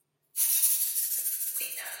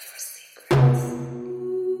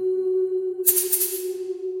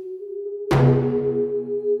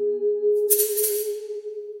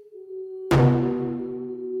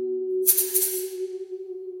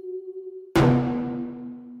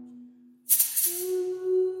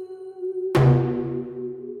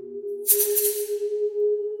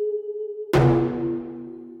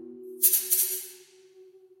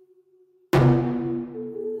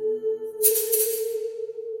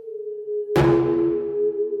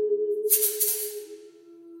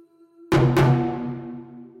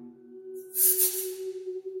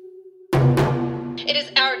It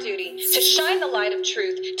is our duty to shine the light of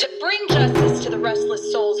truth, to bring justice to the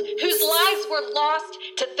restless souls whose lives were lost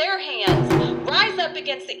to their hands. Rise up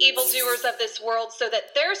against the evildoers of this world so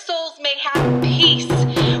that their souls may have peace.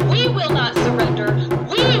 We will not surrender.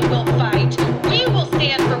 We will fight. We will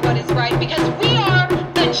stand for what is right because we are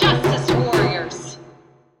the Justice Warriors.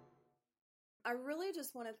 I really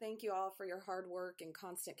just want to thank you all for your hard work and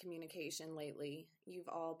constant communication lately. You've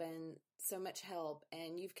all been so much help,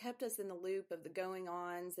 and you've kept us in the loop of the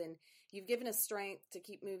going-ons, and you've given us strength to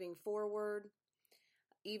keep moving forward,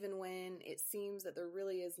 even when it seems that there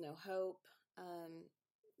really is no hope.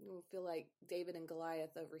 We feel like David and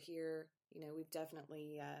Goliath over here. We've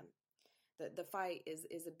definitely, the fight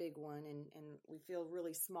is a big one, and we feel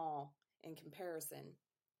really small in comparison.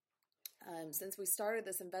 Since we started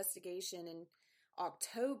this investigation in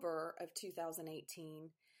October of 2018,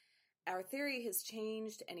 our theory has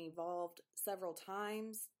changed and evolved several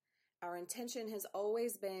times. Our intention has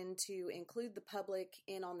always been to include the public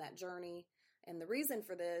in on that journey. And the reason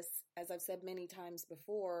for this, as I've said many times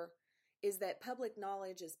before, is that public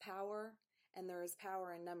knowledge is power, and there is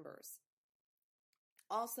power in numbers.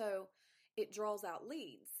 Also, it draws out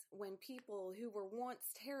leads. When people who were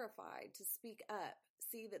once terrified to speak up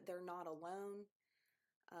see that they're not alone,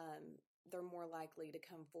 they're more likely to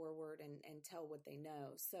come forward and tell what they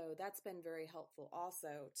know. So that's been very helpful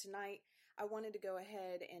also. Tonight, I wanted to go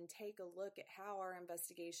ahead and take a look at how our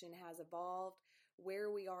investigation has evolved,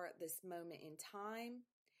 where we are at this moment in time,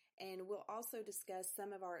 and we'll also discuss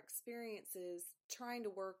some of our experiences trying to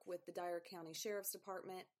work with the Dyer County Sheriff's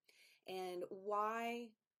Department and why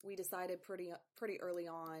we decided pretty early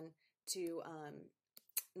on to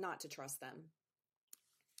not to trust them.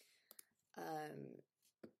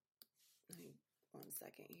 One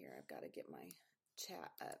second here. I've got to get my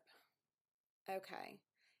chat up. Okay.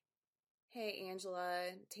 Hey, Angela,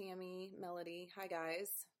 Tammy, Melody. Hi, guys.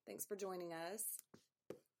 Thanks for joining us.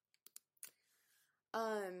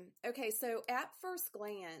 Okay, so at first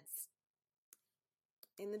glance,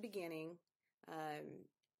 in the beginning,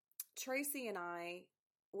 Tracy and I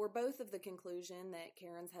were both of the conclusion that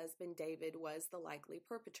Karen's husband, David, was the likely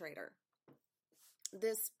perpetrator.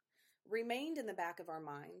 This remained in the back of our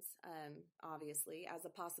minds, obviously, as a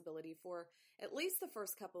possibility for at least the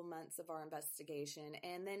first couple months of our investigation.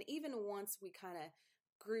 And then even once we kind of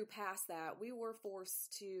grew past that, we were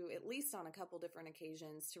forced to, at least on a couple different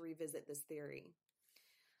occasions, to revisit this theory.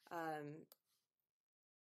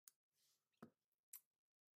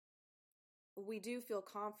 We do feel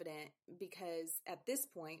confident because at this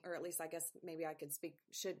point, or at least I guess maybe I could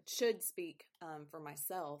should speak for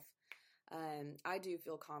myself. I do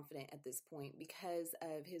feel confident at this point because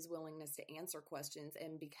of his willingness to answer questions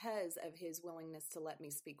and because of his willingness to let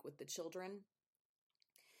me speak with the children,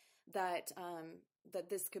 that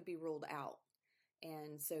this could be ruled out.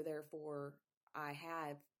 And so therefore I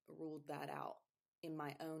have ruled that out in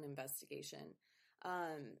my own investigation.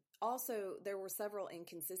 Also, there were several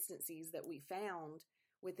inconsistencies that we found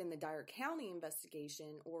within the Dyer County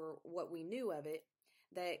investigation, or what we knew of it,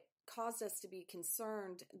 that caused us to be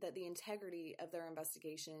concerned that the integrity of their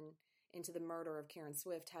investigation into the murder of Karen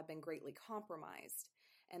Swift had been greatly compromised,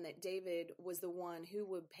 and that David was the one who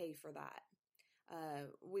would pay for that.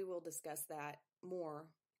 We will discuss that more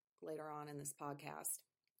later on in this podcast.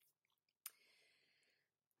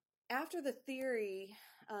 After the theory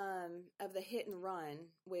of the hit and run,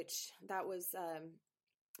 which that was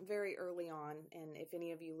very early on, and if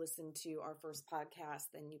any of you listened to our first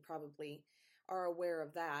podcast, then you probably are aware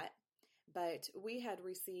of that. But we had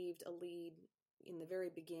received a lead in the very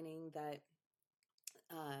beginning that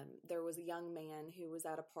there was a young man who was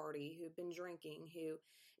at a party who had been drinking, who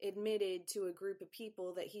admitted to a group of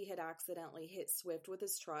people that he had accidentally hit Swift with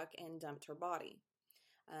his truck and dumped her body.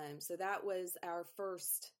 So that was our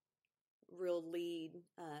first real lead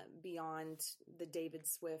beyond the David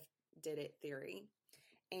Swift did it theory.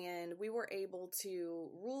 And we were able to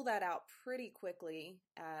rule that out pretty quickly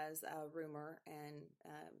as a rumor and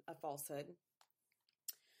a falsehood.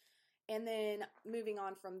 And then moving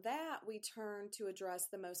on from that, we turn to address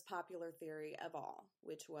the most popular theory of all,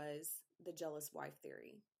 which was the jealous wife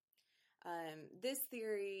theory. This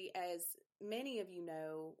theory, as many of you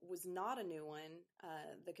know, was not a new one.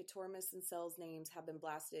 The Katormas and Sells names have been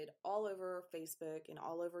blasted all over Facebook and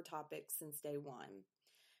all over topics since day one.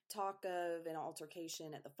 Talk of an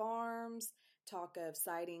altercation at the farms, talk of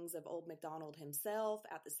sightings of old MacDonald himself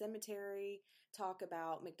at the cemetery, talk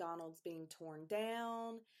about McDonald's being torn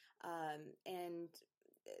down, and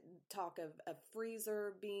talk of a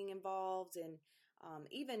freezer being involved, and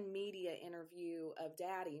even media interview of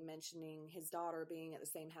Daddy mentioning his daughter being at the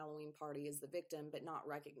same Halloween party as the victim but not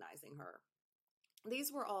recognizing her.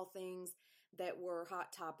 These were all things that were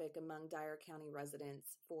hot topic among Dyer County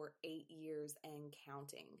residents for 8 years and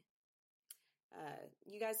counting.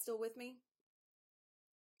 You guys still with me?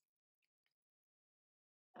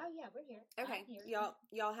 Oh yeah, we're here. Okay,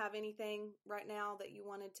 y'all have anything right now that you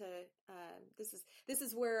wanted to? This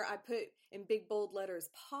is where I put in big bold letters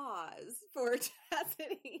pause for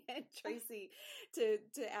Chastity and Tracy to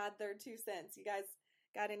add their 2 cents. You guys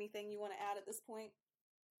got anything you want to add at this point?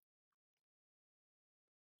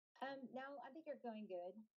 No, I think you're going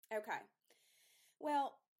good. Okay.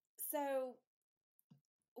 Well, so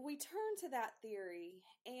we turn to that theory,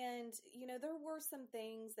 and there were some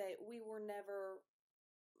things that we were never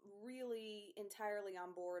really entirely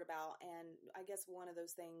on board about, and I guess one of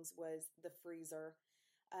those things was the freezer.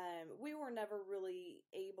 We were never really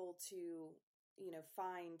able to,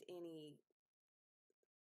 find any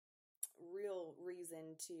real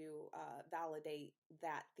reason to validate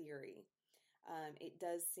that theory. It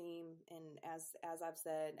does seem, and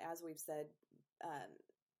as we've said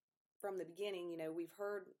from the beginning, we've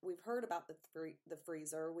heard about the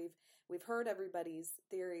freezer. We've heard everybody's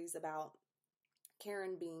theories about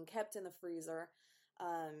Karen being kept in the freezer,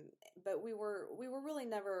 but we were really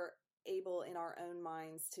never able in our own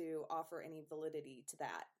minds to offer any validity to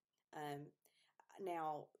that.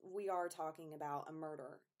 Now we are talking about a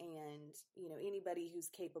murder, and anybody who's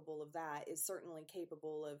capable of that is certainly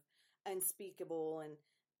capable of unspeakable and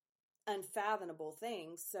unfathomable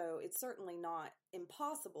things. So it's certainly not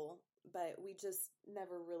impossible, but we just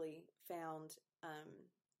never really found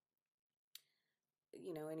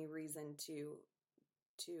any reason to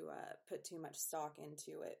put too much stock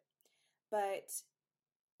into it. But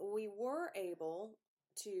we were able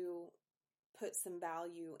to put some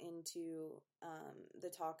value into the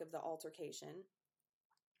talk of the altercation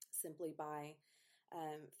simply by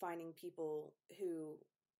finding people who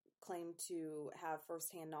claim to have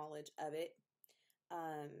firsthand knowledge of it.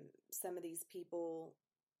 Some of these people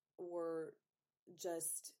were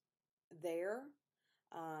just there,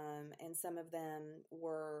 and some of them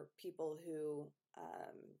were people who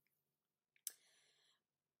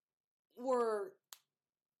were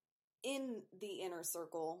in the inner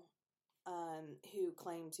circle, who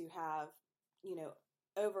claim to have,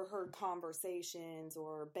 overheard conversations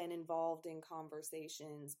or been involved in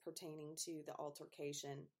conversations pertaining to the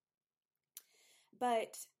altercation.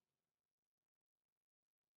 But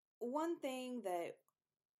one thing that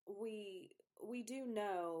we do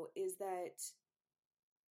know is that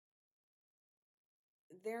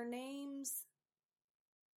their names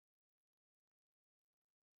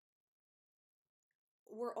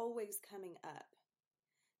were always coming up.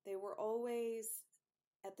 They were always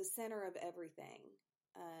at the center of everything.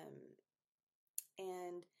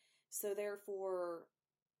 And so therefore,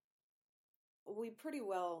 we pretty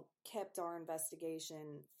well kept our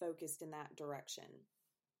investigation focused in that direction.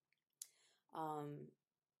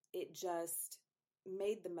 It just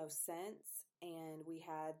made the most sense, and we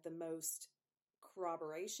had the most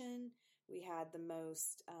corroboration. We had the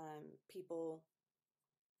most people,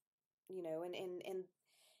 and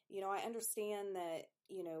I understand that,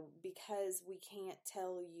 because we can't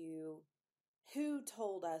tell you who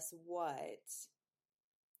told us what,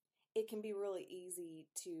 it can be really easy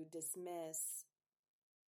to dismiss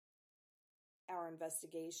our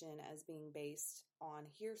investigation as being based on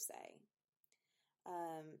hearsay.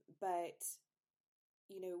 But,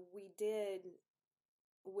 we did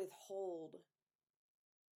withhold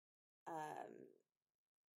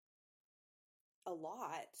a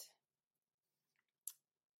lot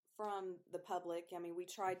from the public. I mean, we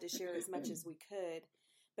tried to share as much as we could,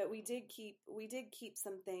 but we did keep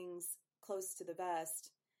some things close to the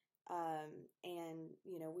vest. And,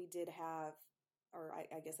 we did have, or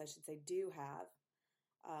I guess I should say do have,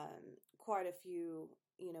 quite a few,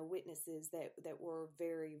 witnesses that were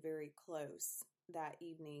very, very close that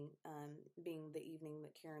evening, being the evening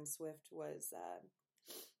that Karen Swift was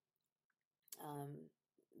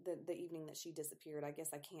the evening that she disappeared. I guess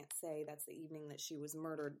I can't say that's the evening that she was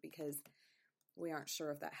murdered because we aren't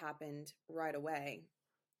sure if that happened right away.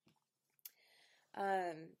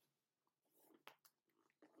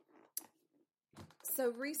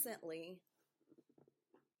 So recently,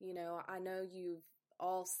 I know you've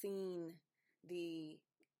all seen the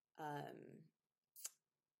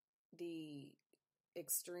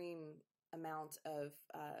extreme amount of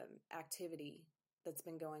activity that's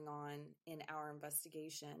been going on in our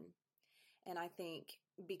investigation. And I think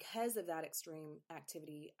because of that extreme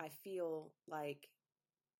activity, I feel like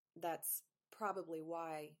that's probably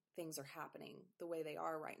why things are happening the way they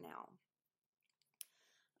are right now.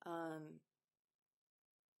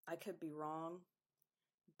 I could be wrong,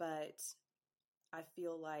 but I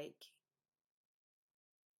feel like,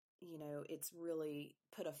 it's really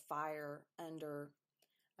put a fire under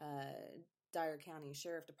Dyer County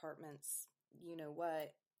Sheriff Department's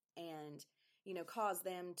you-know-what, and, cause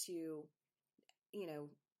them to,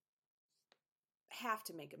 have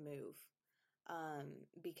to make a move,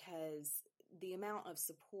 because the amount of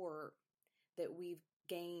support that we've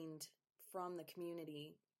gained from the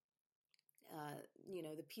community,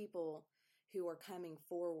 the people who are coming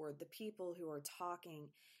forward, the people who are talking,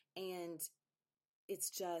 and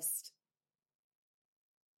it's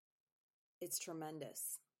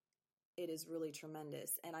tremendous. It is really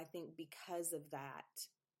tremendous. And I think because of that,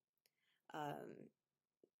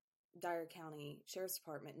 Dyer County Sheriff's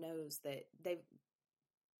Department knows that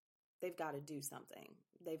they've got to do something.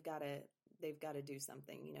 They've got to do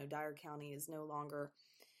something. Dyer County is no longer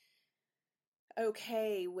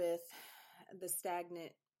okay with the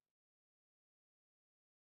stagnant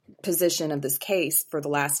position of this case for the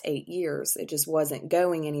last 8 years. It just wasn't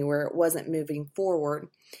going anywhere. It wasn't moving forward.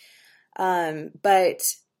 But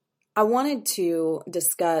I wanted to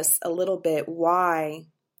discuss a little bit why,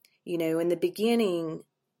 in the beginning,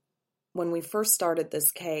 when we first started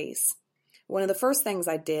this case, one of the first things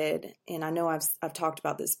I did, and I know I've talked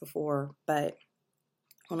about this before, but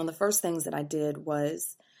one of the first things that I did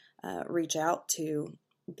was reach out to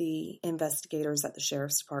the investigators at the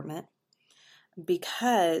Sheriff's Department,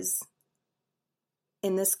 because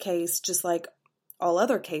in this case, just like all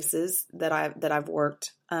other cases that I've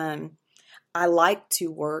worked, I like to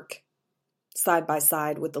work side by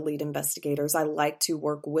side with the lead investigators. I like to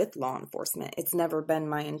work with law enforcement. It's never been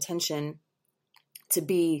my intention to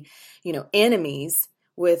be, enemies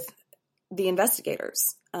with the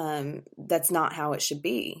investigators. That's not how it should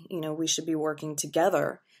be. We should be working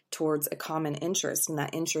together towards a common interest, and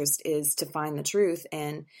that interest is to find the truth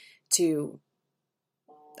and to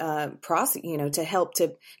prosecute,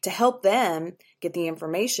 to help them get the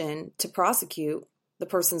information to prosecute the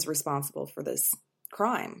persons responsible for this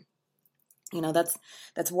crime.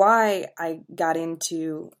 That's why I got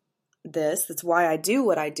into this. That's why I do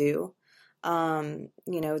what I do.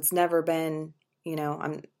 It's never been,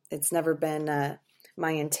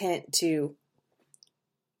 my intent to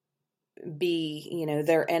be,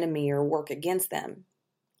 their enemy or work against them.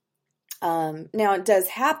 Now it does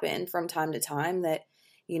happen from time to time that,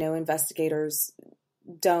 investigators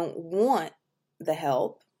don't want the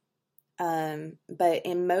help. But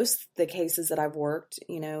in most of the cases that I've worked,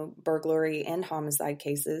 burglary and homicide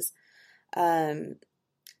cases,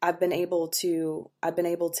 I've been able to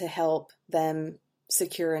help them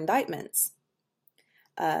secure indictments.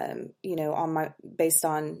 Based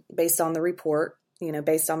on the report,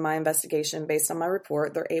 based on my investigation, based on my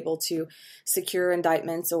report, they're able to secure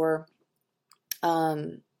indictments or,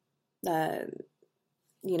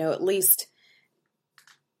 at least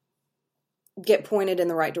get pointed in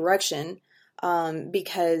the right direction.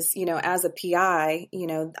 Because, as a PI,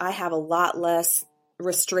 I have a lot less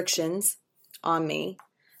restrictions on me,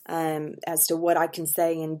 as to what I can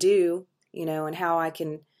say and do, and how I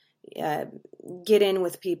can, get in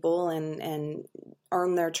with people and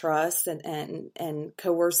earn their trust and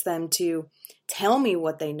coerce them to tell me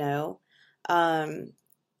what they know.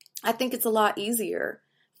 I think it's a lot easier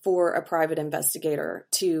for a private investigator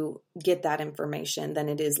to get that information than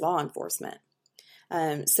it is law enforcement.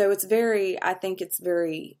 So I think it's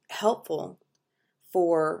very helpful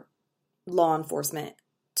for law enforcement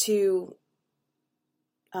to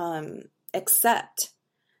accept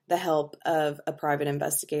the help of a private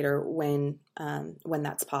investigator when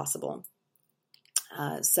that's possible.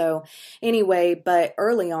 So anyway, but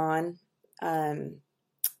early on,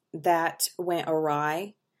 that went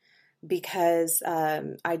awry because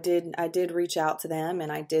I did reach out to them,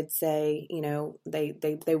 and I did say,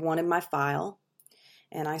 they wanted my file.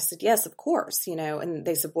 And I said, yes, of course, and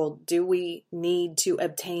they said, well, do we need to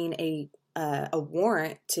obtain a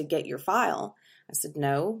warrant to get your file? I said,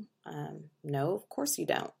 no, No, of course you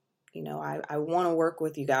don't. I want to work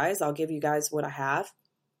with you guys. I'll give you guys what I have.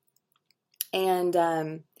 And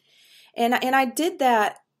I did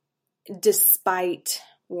that despite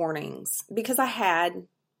warnings, because I had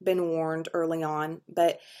been warned early on.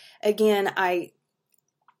 But again, I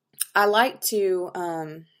like to,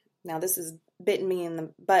 now this has bitten me in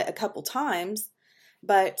the butt a couple times,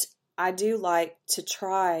 but I do like to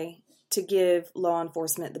try to give law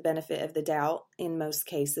enforcement the benefit of the doubt in most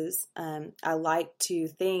cases. I like to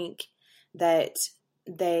think that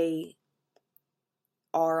they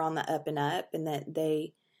are on the up and up, and that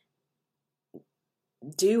they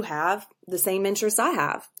do have the same interests I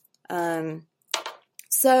have.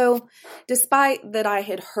 So despite that, I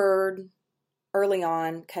had heard early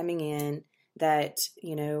on coming in that,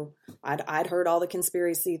 I'd heard all the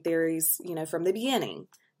conspiracy theories, from the beginning,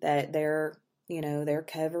 that they're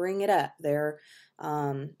covering it up. They're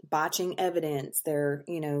botching evidence. They're,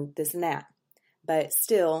 this and that. But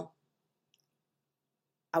still,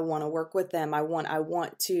 I want to work with them. I want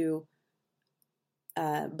to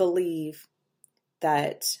believe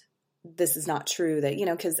that this is not true, that,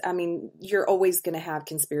 because you're always going to have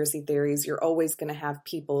conspiracy theories. You're always going to have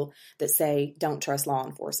people that say, don't trust law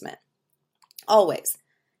enforcement. Always,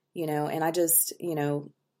 and I just,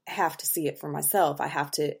 have to see it for myself. I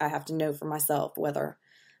have to know for myself whether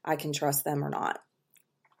I can trust them or not.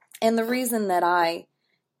 And the reason that I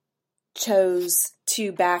chose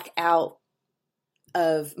to back out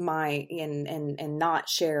of my and not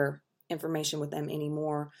share information with them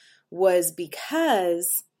anymore was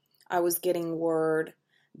because I was getting word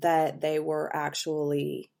that they were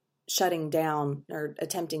actually shutting down or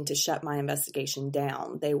attempting to shut my investigation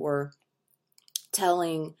down. They were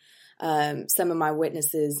telling some of my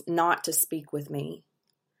witnesses not to speak with me.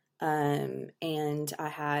 And I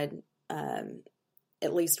had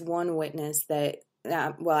at least one witness that,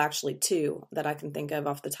 well, actually two that I can think of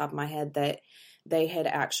off the top of my head, that they had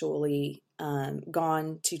actually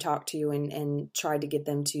gone to talk to and tried to get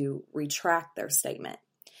them to retract their statement.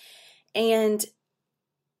 And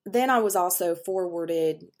then I was also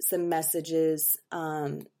forwarded some messages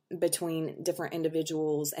between different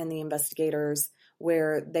individuals and the investigators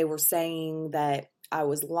where they were saying that I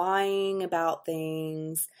was lying about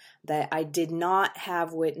things, that I did not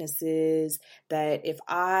have witnesses, that if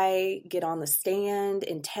I get on the stand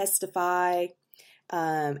and testify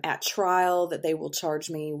at trial, that they will charge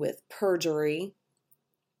me with perjury.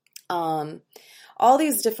 All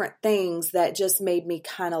these different things that just made me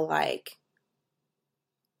kind of like,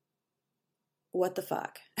 what the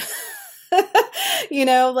fuck?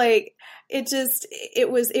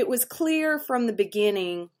 It was clear from the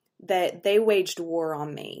beginning that they waged war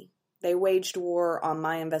on me. They waged war on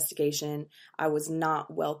my investigation. I was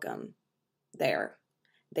not welcome there.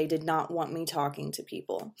 They did not want me talking to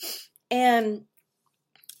people. And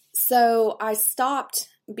so I stopped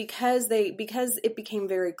because it became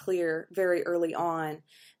very clear very early on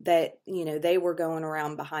that, they were going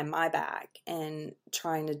around behind my back and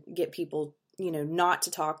trying to get people, not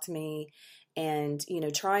to talk to me, and,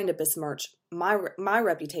 trying to besmirch my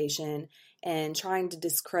reputation and trying to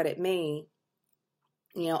discredit me.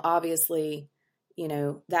 Obviously,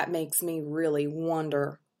 that makes me really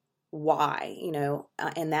wonder why,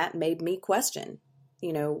 and that made me question,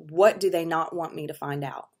 what do they not want me to find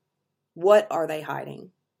out? What are they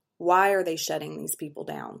hiding? Why are they shutting these people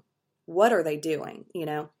down? What are they doing?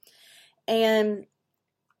 And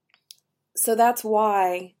so that's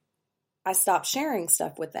why I stopped sharing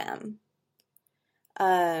stuff with them.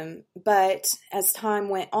 But as time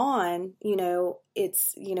went on,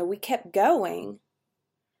 we kept going,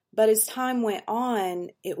 but as time went on,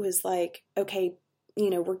 it was like, okay,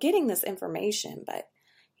 we're getting this information, but,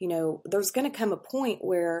 there's going to come a point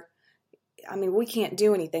where, we can't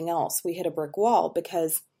do anything else. We hit a brick wall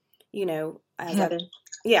because, yeah.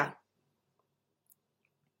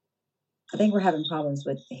 I think we're having problems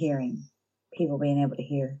with hearing, people being able to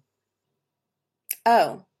hear.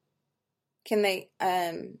 Oh, can they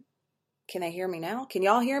hear me now? Can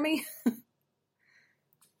y'all hear me?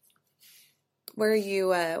 Where are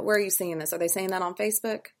you seeing this? Are they saying that on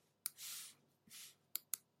Facebook?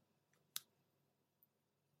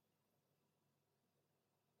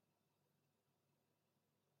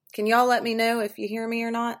 Can y'all let me know if you hear me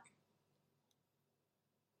or not?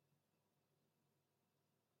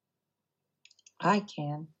 I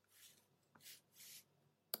can.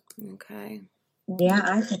 Okay.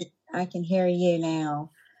 Yeah, I can hear you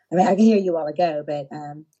now. I can hear you a while ago, but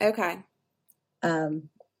okay. I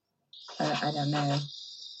don't know.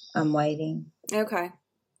 I'm waiting. Okay.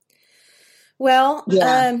 Well,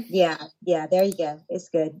 yeah. There you go. It's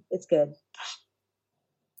good.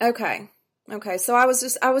 Okay. So I was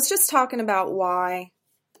just talking about why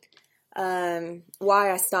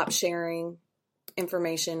I stopped sharing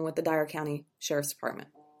information with the Dyer County Sheriff's Department.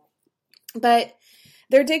 But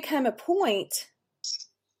there did come a point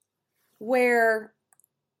where,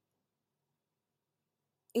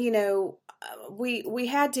 we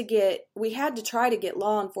had to try to get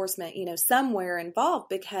law enforcement, somewhere involved,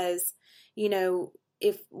 because,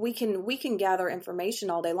 if we can gather information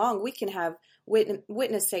all day long, we can have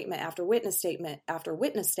witness statement after witness statement after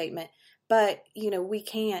witness statement, but, we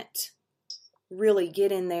can't really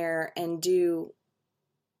get in there and do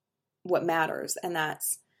what matters. And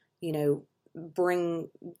that's, bring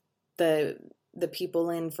the people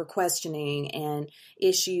in for questioning and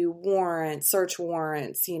issue warrants, search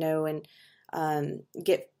warrants, and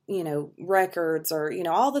get, records, or,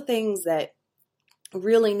 all the things that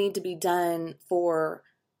really need to be done for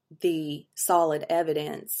the solid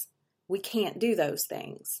evidence. We can't do those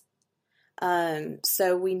things.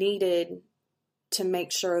 So we needed to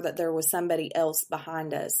make sure that there was somebody else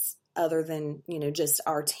behind us other than, just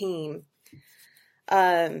our team.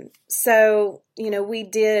 So, we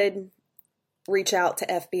did reach out to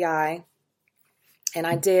FBI, and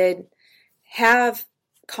I did have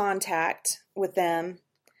contact with them.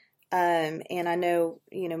 And I know,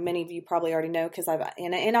 many of you probably already know, because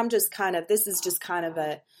I'm just this is just kind of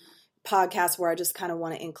a podcast where I just kind of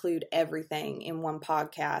want to include everything in one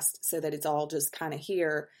podcast so that it's all just kind of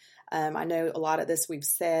here. I know a lot of this we've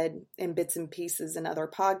said in bits and pieces in other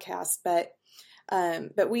podcasts, but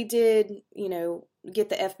we did, get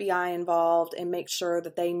the FBI involved and make sure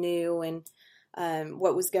that they knew and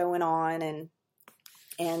what was going on, and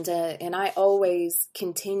I always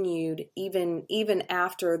continued even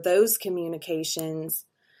after those communications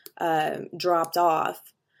dropped off.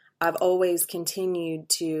 I've always continued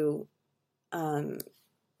to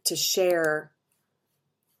share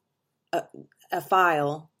a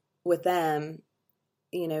file with them,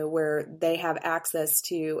 where they have access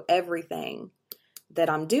to everything that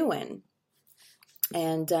I'm doing.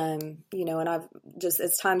 And, and I've just,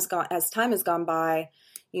 as time has gone by,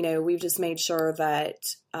 we've just made sure that,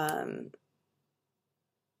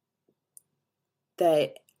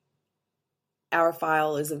 that our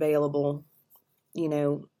file is available,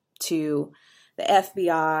 to the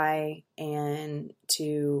FBI and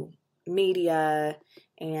to media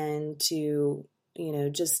and to,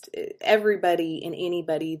 just everybody and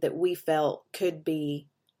anybody that we felt could be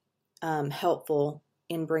helpful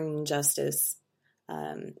in bringing justice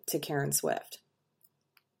to Karen Swift.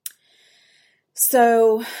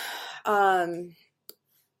 So, as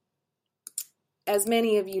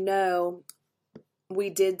many of you know,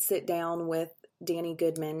 we did sit down with Danny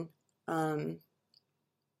Goodman.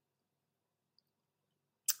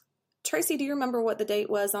 Tracy, do you remember what the date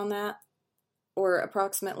was on that? Or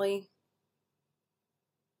approximately?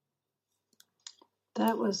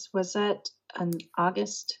 That was that on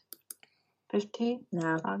August 15th?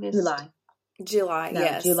 No, August? July, No,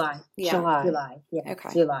 yes. July. Yeah. July. Yeah. Okay.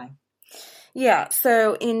 July. Yeah,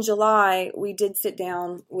 so in July, we did sit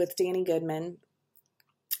down with Danny Goodman.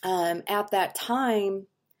 At that time,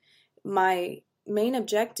 my main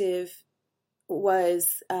objective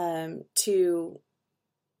was to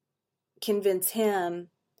convince him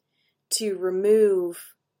to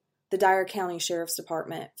remove the Dyer County Sheriff's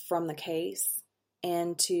Department from the case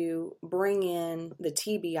and to bring in the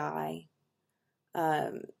TBI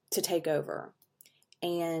to take over.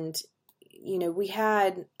 And, we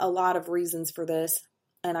had a lot of reasons for this,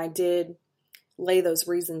 and I did lay those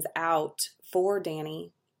reasons out for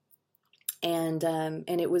Danny. And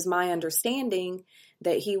it was my understanding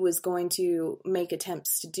that he was going to make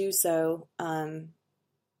attempts to do so. I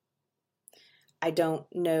don't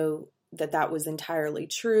know that that was entirely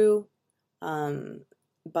true,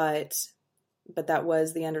 but that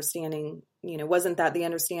was the understanding. Wasn't that the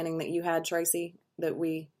understanding that you had, Tracy, that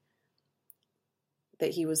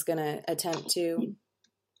he was going to attempt to?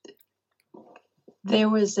 There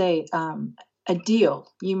was a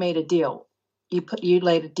deal. You made a deal. You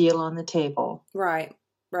laid a deal on the table. Right.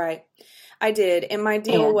 I did. And my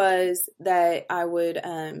deal was that I would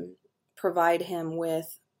provide him with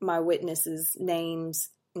my witnesses' names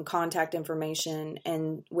and contact information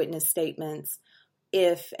and witness statements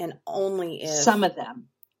if and only if. Some of them.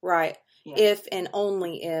 Right. Yeah. If and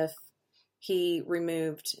only if he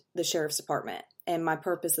removed the sheriff's department. And my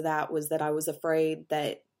purpose of that was that I was afraid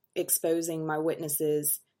that exposing my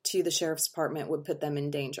witnesses to the sheriff's department would put them in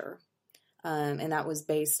danger. And that was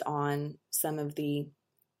based on some of the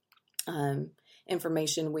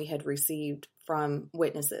information we had received from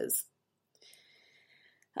witnesses.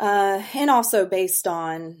 And also based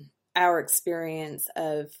on our experience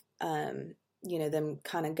of, them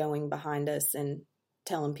kind of going behind us and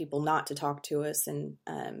telling people not to talk to us and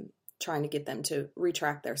trying to get them to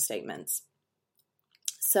retract their statements.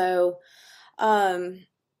 So,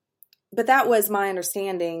 but that was my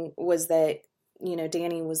understanding, was that,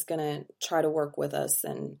 Danny was going to try to work with us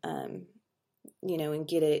and, and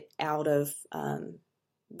get it out of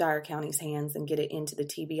Dyer County's hands and get it into the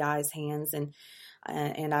TBI's hands. And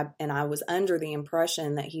I was under the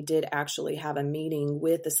impression that he did actually have a meeting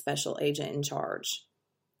with the special agent in charge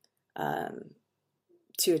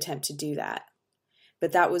to attempt to do that.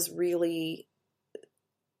 But that was really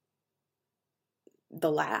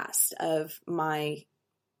the last of my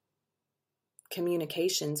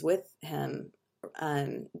communications with him,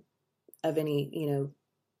 of any,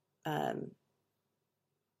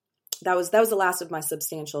 that was the last of my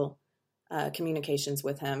substantial communications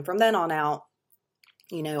with him. From then on out,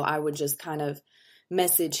 I would just kind of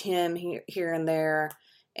message him here and there,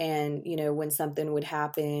 and, when something would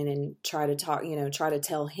happen, and try to talk, try to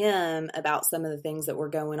tell him about some of the things that were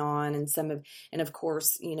going on, and of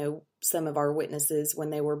course, some of our witnesses when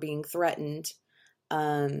they were being threatened.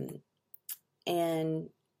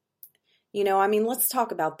 Let's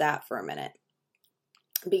talk about that for a minute,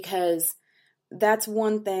 because that's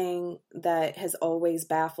one thing that has always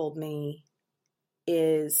baffled me,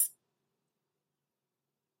 is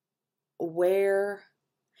where,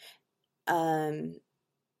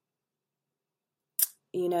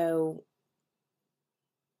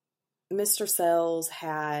 Mr. Sells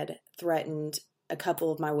had threatened a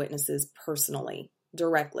couple of my witnesses personally,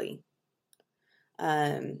 directly,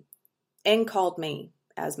 and called me,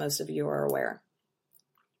 as most of you are aware.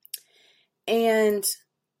 And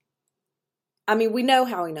we know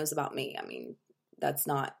how he knows about me. That's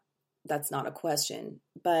not a question,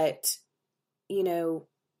 but,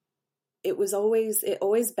 it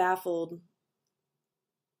always baffled,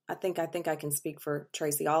 I think I can speak for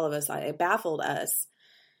Tracy, all of us, it baffled us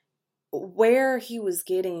where he was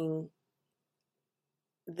getting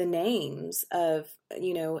the names of,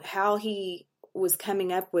 how he was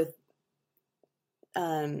coming up with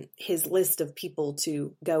his list of people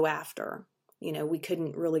to go after. We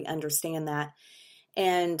couldn't really understand that.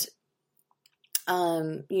 And,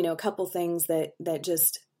 a couple things that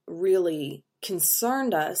just really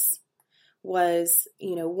concerned us was,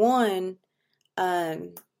 one,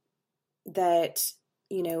 that,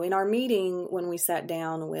 in our meeting, when we sat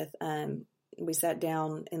down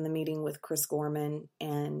in the meeting with Chris Gorman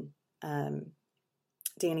and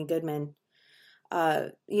Danny Goodman,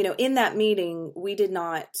 in that meeting, we did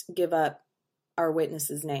not give up our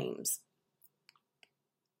witnesses' names.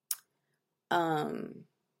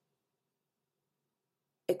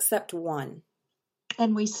 Except one.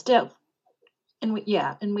 And we still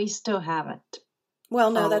haven't.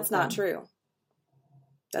 Well, no, that's not true.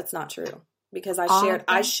 That's not true, because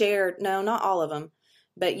I shared, no, not all of them,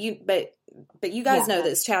 but you guys know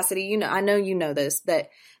this, Chastity, I know you know this, that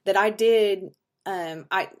I did,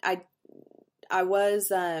 I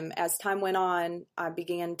was, as time went on, I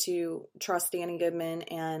began to trust Danny Goodman,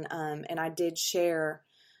 and I did share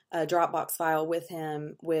a Dropbox file with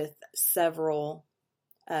him with several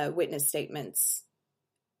witness statements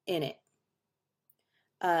in it.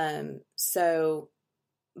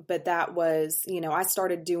 But that was, I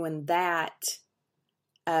started doing that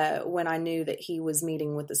when I knew that he was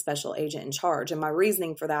meeting with the special agent in charge. And my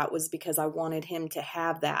reasoning for that was because I wanted him to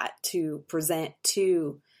have that to present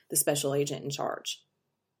to the special agent in charge.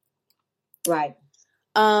 Right.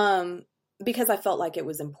 Because I felt like it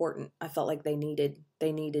was important. I felt like they needed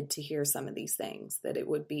to hear some of these things, that it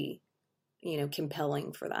would be,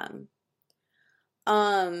 compelling for them.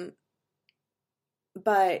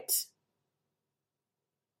 But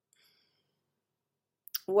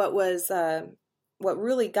what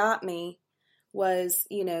really got me was,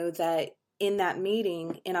 that in that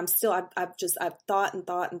meeting, and I've thought about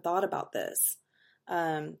this,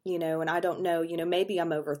 and I don't know, maybe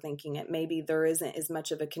I'm overthinking it. Maybe there isn't as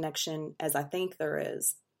much of a connection as I think there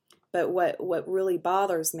is. But what really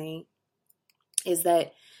bothers me is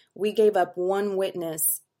that we gave up one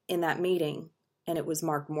witness in that meeting, and it was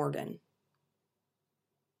Mark Morgan.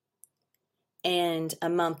 And a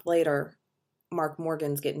month later, Mark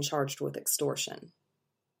Morgan's getting charged with extortion.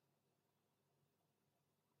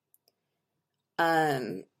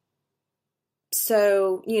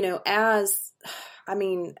 So,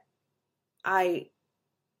 I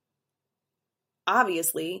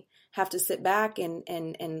obviously have to sit back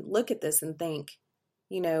and look at this and think,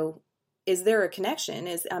 is there a connection?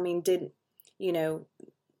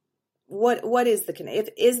 What is the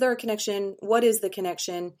connection? Is there a connection? What is the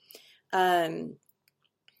connection?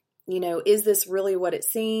 Is this really what it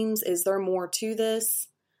seems? Is there more to this?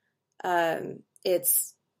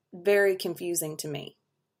 It's very confusing to me.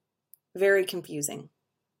 Very confusing.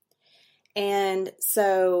 And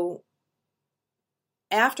so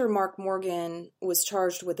after Mark Morgan was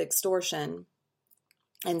charged with extortion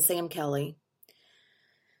and Sam Kelly,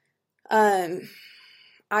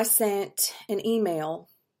 I sent an email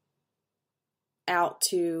out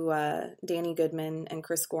to Danny Goodman and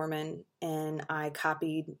Chris Gorman, and I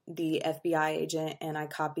copied the FBI agent, and I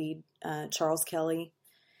copied Charles Kelly,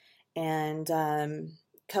 and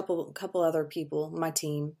couple other people, my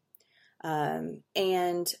team,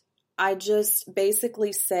 and I just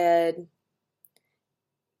basically said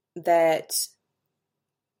that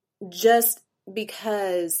just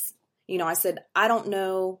because, I said, I don't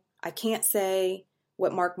know, I can't say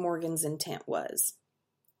what Mark Morgan's intent was.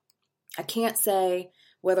 I can't say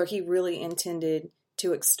whether he really intended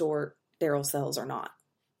to extort Daryl Sells or not.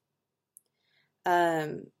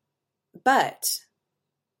 But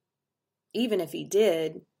even if he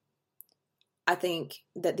did, I think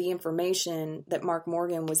that the information that Mark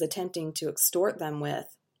Morgan was attempting to extort them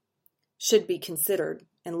with should be considered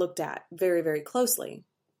and looked at very, very closely.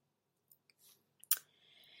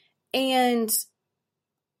 And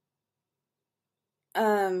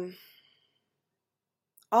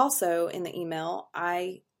also in the email,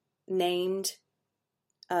 I named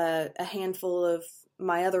a handful of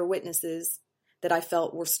my other witnesses that I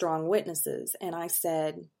felt were strong witnesses. And I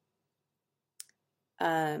said,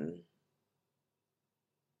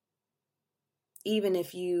 even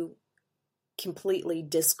if you completely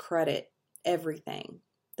discredit everything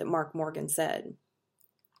that Mark Morgan said,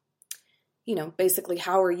 basically,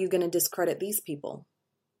 how are you going to discredit these people?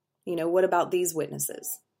 What about these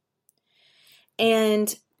witnesses?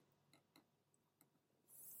 And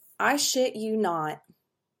I shit you not,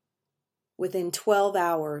 within 12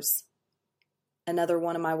 hours, another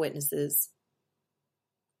one of my witnesses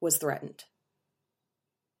was threatened.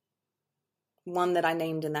 One that I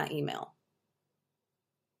named in that email.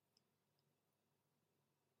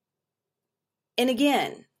 And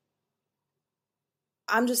again,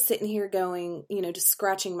 I'm just sitting here going, just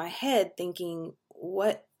scratching my head thinking,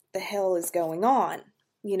 what the hell is going on?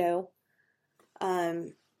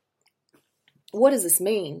 What does this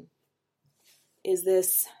mean? Is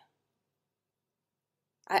this,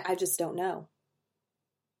 I just don't know.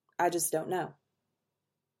 I just don't know.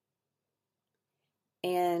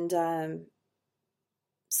 And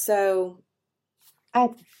so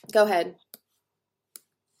go ahead.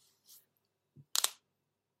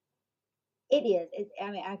 It is.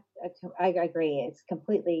 I agree. It's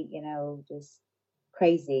completely, just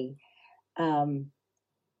crazy.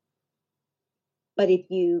 But if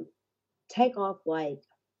you take off like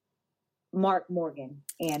Mark Morgan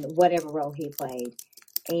and whatever role he played,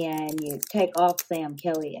 and you take off Sam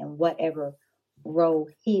Kelly and whatever role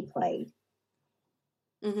he played,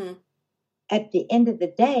 mm-hmm. At the end of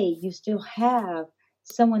the day, you still have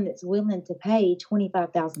someone that's willing to pay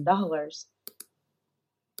 $25,000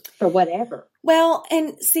 for whatever. Well,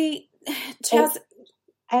 and see, Chaz,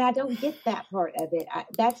 and I don't get that part of it.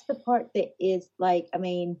 That's the part that is like,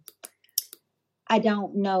 I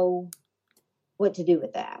don't know what to do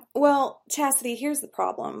with that. Well, Chastity, here's the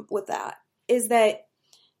problem with that, is that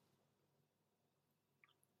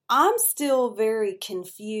I'm still very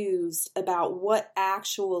confused about what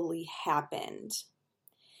actually happened.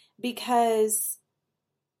 Because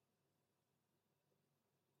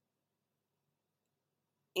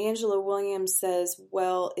Angela Williams says,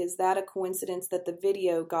 well, is that a coincidence that the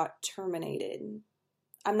video got terminated?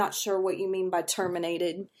 I'm not sure what you mean by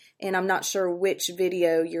terminated, and I'm not sure which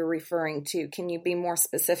video you're referring to. Can you be more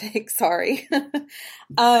specific? Sorry.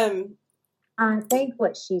 I think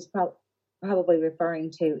what she's probably referring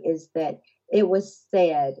to is that it was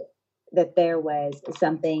said that there was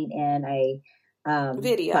something in a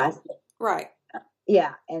video. Plastic. Right.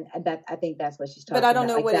 Yeah, and that I think that's what she's talking about. But I don't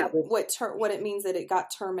know like what it means that it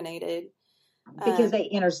got terminated. Because they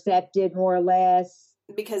intercepted more or less.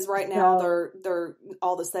 Because right now they're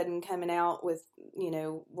all of a sudden coming out with,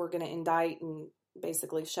 we're going to indict and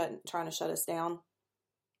basically trying to shut us down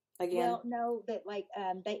again. Well, no, that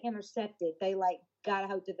they intercepted. They got a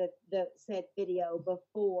hold of the said video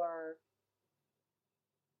before.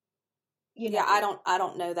 Yeah, I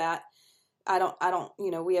don't know that. I don't,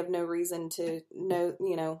 we have no reason to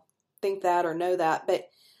know, think that or know that. But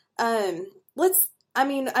I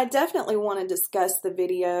definitely want to discuss the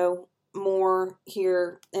video more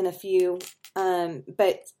here in a few.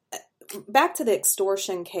 But back to the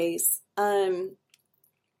extortion case. I'm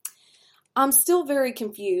still very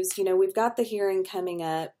confused. We've got the hearing coming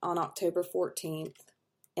up on October 14th.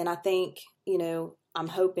 And I think, I'm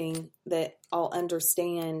hoping that I'll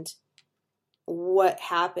understand what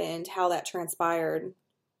happened, how that transpired,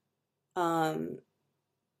 a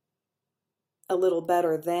little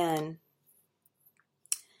better then.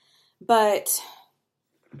 But,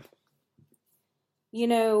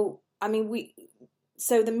 so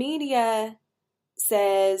the media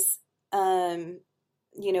says,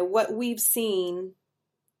 what we've seen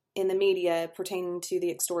in the media pertaining to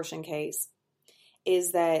the extortion case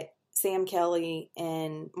is that Sam Kelly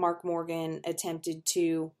and Mark Morgan attempted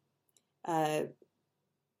to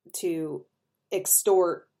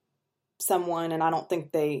extort someone, and I don't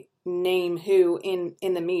think they name who in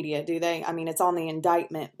the media, do they? I mean, it's on the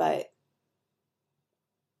indictment, but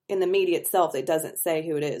in the media itself, it doesn't say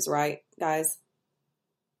who it is, right, guys?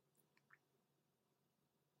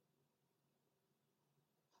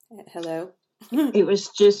 Hello? It was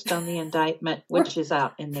just on the indictment, which is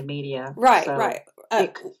out in the media. Right, so right.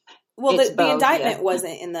 The indictment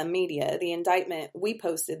wasn't in the media. The indictment, we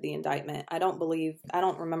posted the indictment. I don't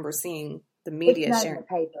remember seeing the media it's not sharing. In the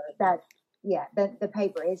paper. The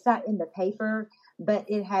paper. It's not in the paper, but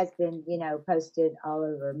it has been, posted all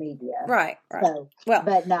over media. Right. So,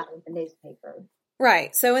 but not in the newspaper.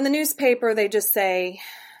 Right. So in the newspaper, they say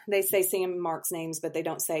Sam and Mark's names, but they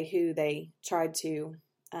don't say who they tried to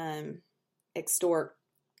extort.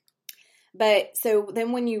 But so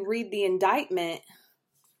then when you read the indictment,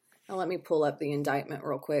 let me pull up the indictment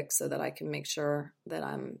real quick so that I can make sure that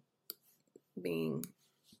I'm being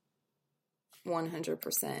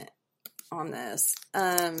 100% on this.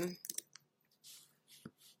 Because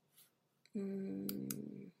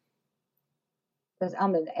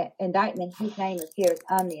on the indictment, his name appears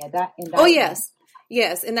on the indictment. Oh, yes.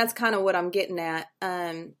 Yes, and that's kind of what I'm getting at.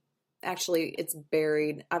 Actually, it's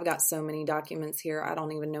buried. I've got so many documents here, I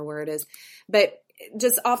don't even know where it is. But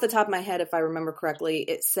just off the top of my head, if I remember correctly,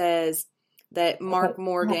 it says that Mark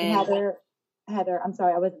Morgan... Heather, I'm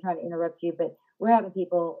sorry, I wasn't trying to interrupt you, but we're having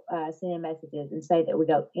people send in messages and say that we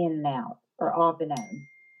go in and out or off and on.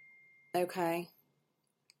 Okay.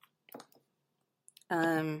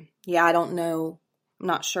 Yeah, I don't know. I'm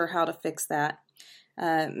not sure how to fix that.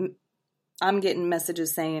 I'm getting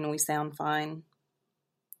messages saying we sound fine.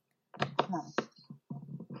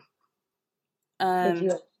 Did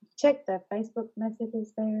you check the Facebook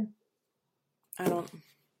messages there? I don't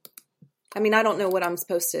know what I'm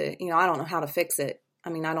supposed to, I don't know how to fix it. I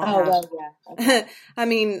mean, I don't have. Well, yeah. Okay. I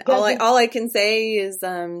mean, all I can say is,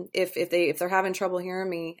 if they're having trouble hearing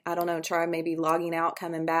me, I don't know, try maybe logging out,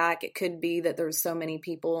 coming back. It could be that there's so many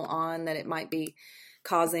people on that it might be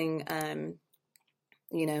causing,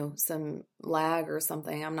 some lag or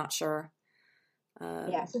something. I'm not sure.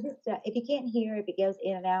 Yeah. So just, if you can't hear, if it goes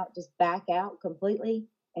in and out, just back out completely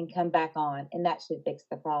and come back on, and that should fix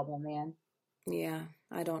the problem then. Yeah.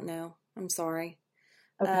 I don't know. I'm sorry.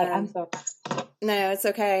 Okay. I'm sorry. No, it's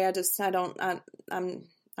okay. I'm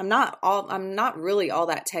not really all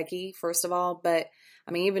that techie, first of all, but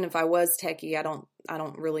I mean, even if I was techie, I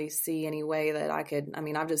don't really see any way that I could,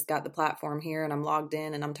 I've just got the platform here and I'm logged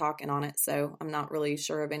in and I'm talking on it. So I'm not really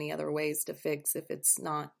sure of any other ways to fix if it's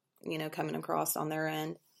not, coming across on their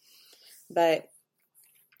end. But,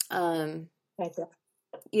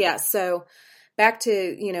 yeah, so back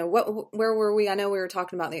to, where were we? I know we were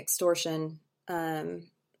talking about the extortion,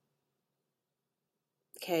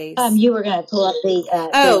 case. You were going to pull up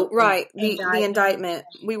the the indictment.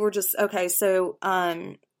 We were just okay. So,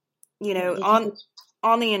 on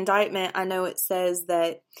the indictment, I know it says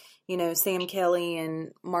that Sam Kelly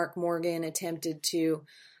and Mark Morgan attempted to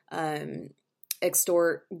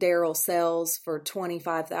extort Daryl Sells for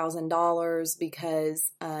 $25,000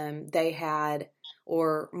 because they had,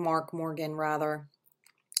 or Mark Morgan rather,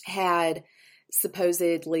 had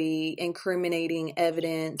supposedly incriminating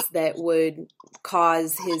evidence that would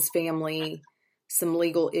cause his family some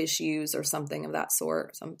legal issues or something of that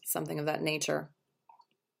sort, something of that nature.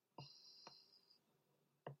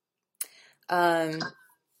 And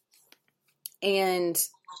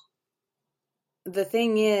the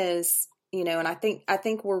thing is, and I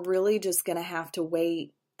think we're really just going to have to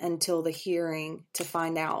wait until the hearing to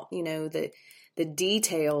find out, the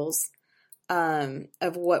details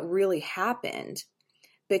of what really happened,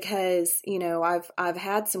 because I've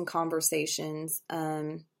had some conversations.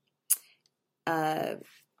 I've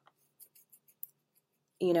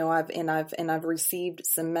received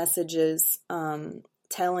some messages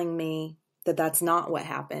telling me that that's not what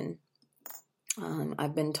happened.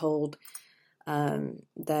 I've been told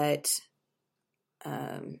that's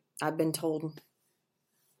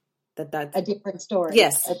a different story.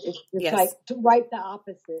 Yes. It's yes. like quite the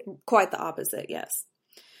opposite. Quite the opposite, yes.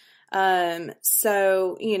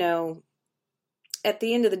 So, at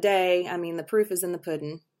the end of the day, I mean, the proof is in the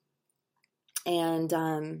pudding. And,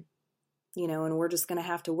 and we're just going to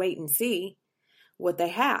have to wait and see what they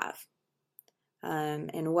have,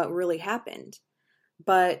 and what really happened.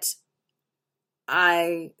 But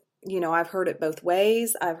I've heard it both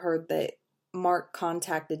ways. I've heard that Mark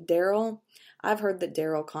contacted Daryl. I've heard that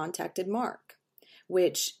Daryl contacted Mark,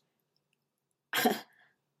 which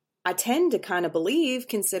I tend to kind of believe,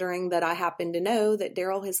 considering that I happen to know that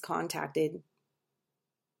Daryl has contacted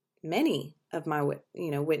many of my,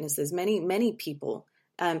 witnesses, many people,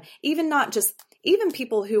 even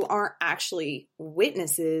people who aren't actually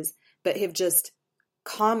witnesses, but have just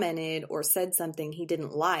commented or said something he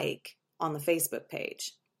didn't like on the Facebook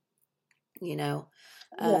page. All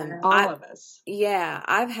of us. Yeah,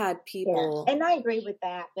 I've had people. Yeah. And I agree with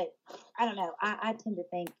that, but I don't know. I tend to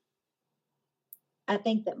think, I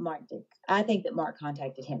think that Mark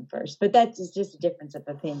contacted him first, but that's just a difference of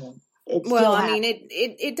opinion.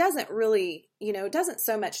 It doesn't really, it doesn't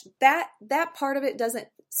so much, that part of it doesn't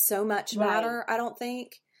so much matter, I don't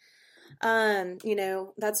think.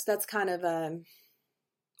 That's kind of,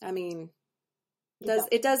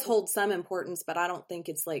 it does hold some importance, but I don't think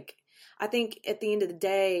it's like, I think at the end of the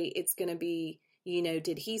day, it's going to be,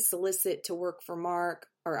 did he solicit to work for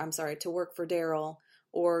Daryl,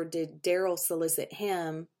 or did Daryl solicit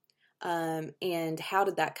him? And how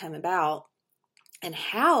did that come about? And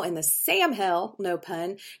how in the Sam hell, no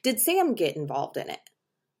pun, did Sam get involved in it?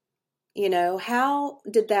 How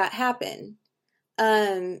did that happen?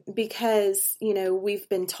 Because, we've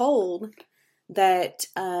been told that,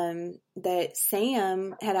 that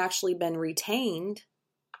Sam had actually been retained,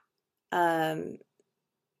 and,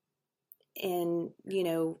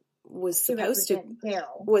 was supposed to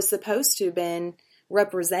have been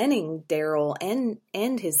representing Daryl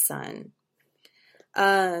and his son.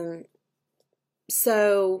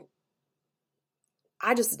 So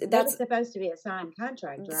that's supposed to be a signed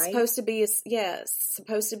contract, right? Supposed to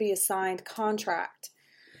be a signed contract.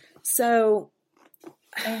 So,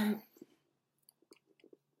 I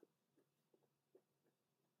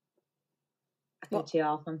cut you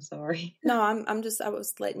off. I'm sorry. No, I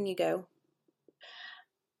was letting you go.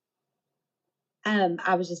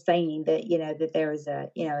 I was just saying that, that there was a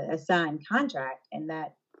signed contract, and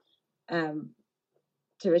that,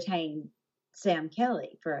 to retain Sam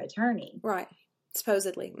Kelly for attorney. Right.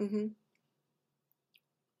 Supposedly. Mm-hmm.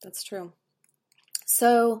 That's true.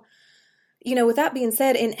 So, with that being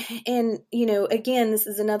said, and, again, this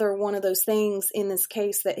is another one of those things in this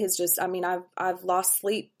case that has just, I've lost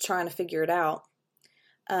sleep trying to figure it out.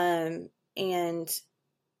 And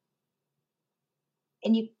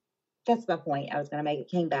that's my point I was going to make. It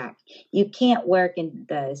came back. You can't work in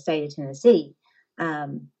the state of Tennessee.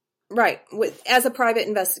 Right. As a private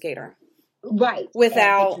investigator. Right.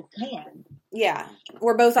 Without. You can. Yeah.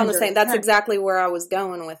 We're both on the same. That's exactly where I was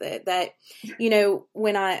going with it. That,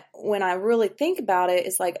 when I really think about it,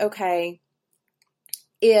 it's like, okay,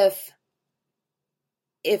 if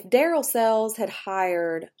Daryl Sells had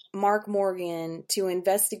hired Mark Morgan to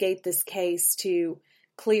investigate this case to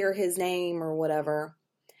clear his name or whatever,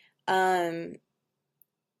 then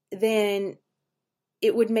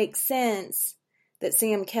it would make sense that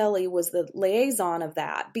Sam Kelly was the liaison of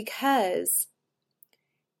that, because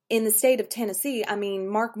in the state of Tennessee,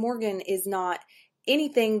 Mark Morgan is not,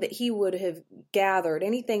 anything that he would have gathered,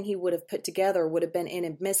 anything he would have put together would have been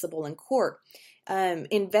inadmissible in court.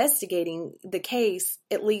 Investigating the case,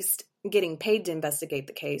 at least getting paid to investigate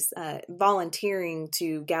the case, volunteering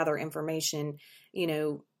to gather information,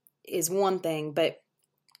 is one thing, but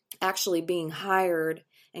actually being hired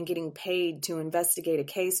and getting paid to investigate a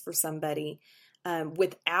case for somebody,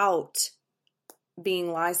 without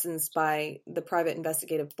being licensed by the private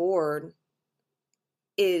investigative board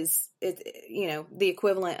is the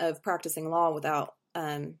equivalent of practicing law without,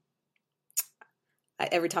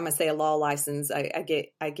 every time I say a law license, I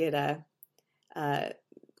get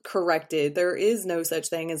corrected. There is no such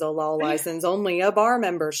thing as a law license, only a bar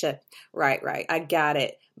membership. Right. I got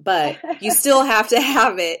it. But you still have to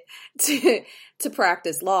have it to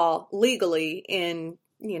practice law legally in,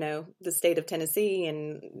 the state of Tennessee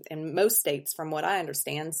and most states, from what I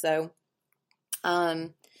understand. So,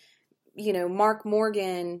 Mark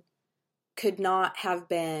Morgan could not have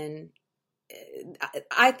been,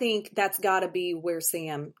 I think that's got to be where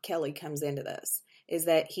Sam Kelly comes into this, is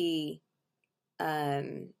that he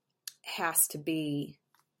has to be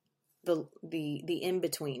the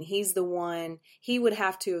in-between. He's the one, he would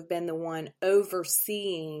have to have been the one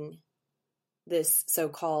overseeing this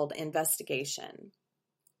so-called investigation.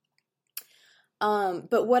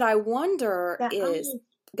 But what I wonder is,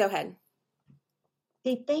 Go ahead.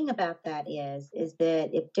 The thing about that is that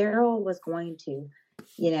if Daryl was going to,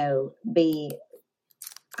 be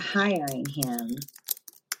hiring him,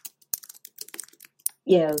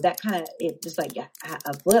 that kind of, it just like a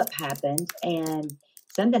flip happened and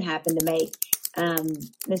something happened to make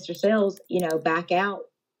Mr. Sales, back out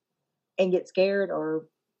and get scared or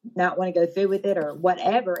not want to go through with it or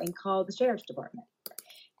whatever and call the sheriff's department.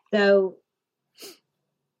 So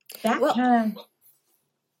that kind of...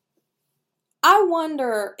 I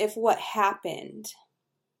wonder if what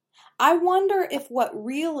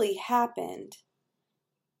really happened,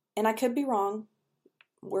 and I could be wrong,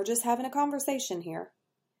 we're just having a conversation here,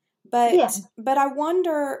 but I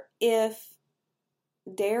wonder if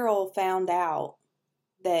Daryl found out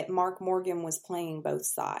that Mark Morgan was playing both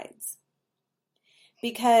sides.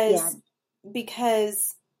 Because, if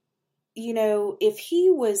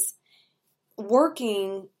he was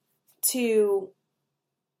working to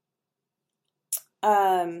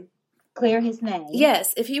clear his name.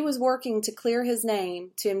 Yes, if he was working to clear his name,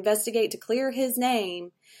 to investigate to clear his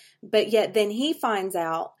name, but yet then he finds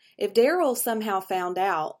out, if Daryl somehow found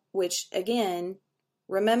out, which again,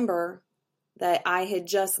 remember that I had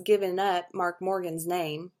just given up Mark Morgan's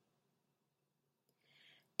name.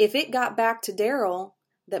 If it got back to Daryl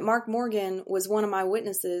that Mark Morgan was one of my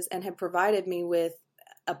witnesses and had provided me with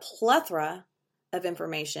a plethora of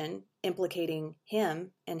information implicating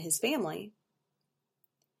him and his family,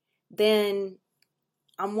 then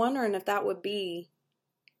I'm wondering if that would be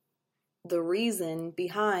the reason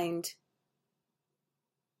behind,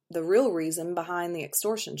 the real reason behind the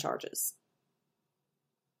extortion charges.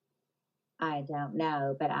 I don't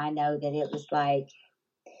know, but I know that it was like,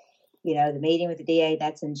 the meeting with the DA,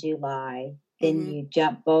 that's in July. Then you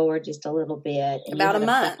jump forward just a little bit. And about a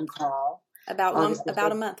month. Phone call.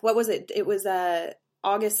 About a month. What was it? It was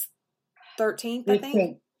August 13th, I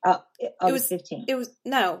think. August 15th. It was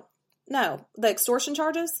no. The extortion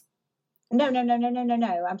charges? No.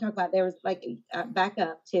 I'm talking about, there was like, back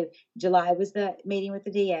up to July was the meeting with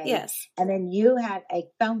the DA. Yes. And then you had a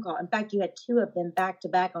phone call. In fact, you had two of them back to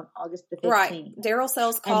back on August the 15th. Right. Daryl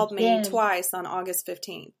Sells called me twice on August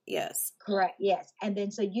 15th. Yes. Correct. Yes. And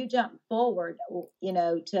then, so you jump forward,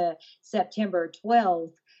 to September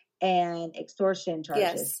 12th and extortion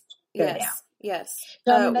charges. Yes.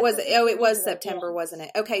 So it was September, wasn't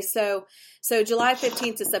it? Okay, so July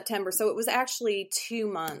 15th to September. So it was actually 2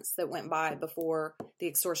 months that went by before the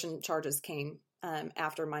extortion charges came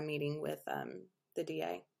after my meeting with the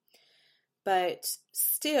DA. But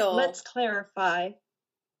still, let's clarify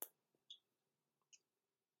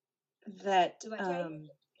that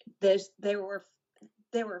there were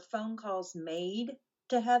phone calls made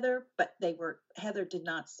to Heather, but Heather did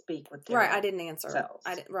not speak with Daryl. Right, I didn't answer.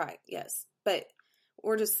 Right, yes. But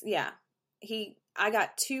we're just, I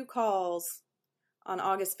got 2 calls on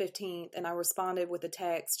August 15th, and I responded with a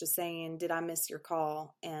text just saying, did I miss your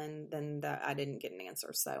call? And then I didn't get an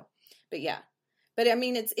answer. So, but I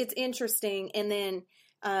mean, it's interesting. And then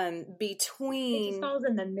between... It just falls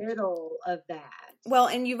in the middle of that. Well,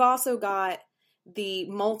 and you've also got the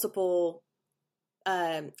multiple...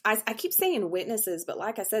 I keep saying witnesses, but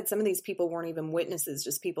like I said, some of these people weren't even witnesses,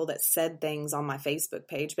 just people that said things on my Facebook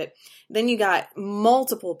page. But then you got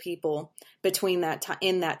multiple people between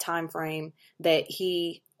in that time frame that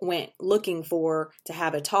he went looking for to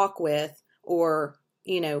have a talk with, or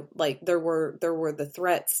like there were the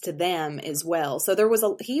threats to them as well. So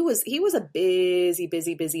he was a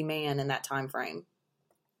busy man in that time frame.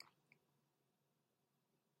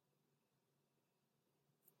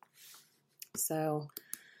 So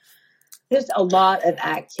there's a lot of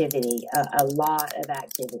activity, and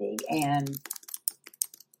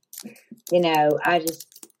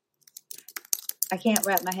I can't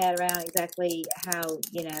wrap my head around exactly how,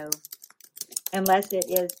 unless it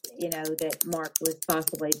is, that Mark was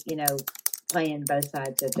possibly, playing both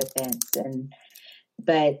sides of the fence,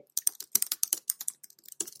 but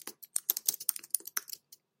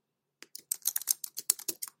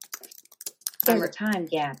there's a time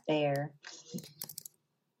gap there.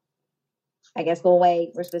 I guess we'll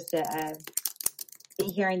wait. We're supposed to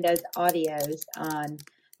be hearing those audios on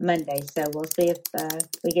Monday, so we'll see if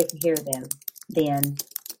we get to hear them then.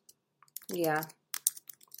 Yeah.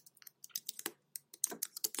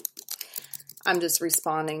 I'm just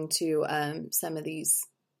responding to some of these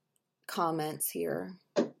comments here.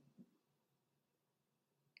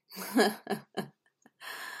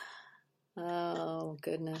 Oh,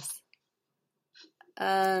 goodness.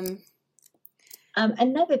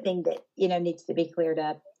 Another thing that, needs to be cleared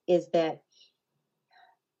up is that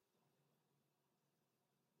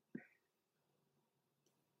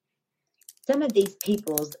some of these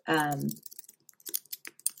people's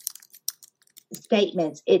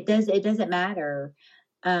statements, it doesn't matter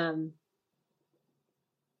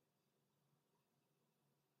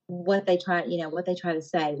what they try to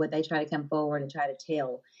say, what they try to come forward and try to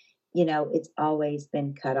tell. It's always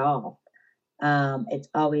been cut off. It's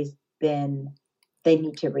always been, they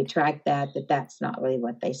need to retract that's not really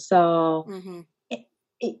what they saw. Mm-hmm.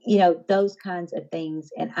 Those kinds of things.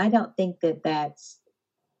 And I don't think that's,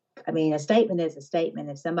 a statement is a statement.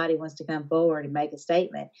 If somebody wants to come forward and make a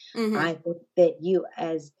statement, Mm-hmm. I think that you,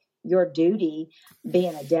 as your duty,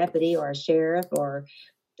 being a deputy or a sheriff or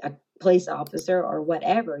a police officer or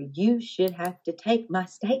whatever, you should have to take my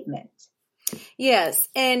statement. Yes.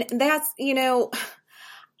 And that's,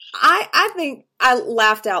 I think I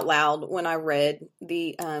laughed out loud when I read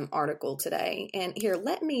the article today. And here,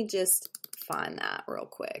 let me just find that real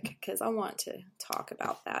quick because I want to talk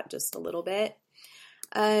about that just a little bit.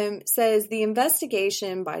 Says the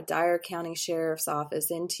investigation by Dyer County Sheriff's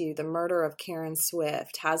Office into the murder of Karen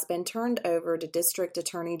Swift has been turned over to District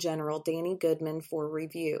Attorney General Danny Goodman for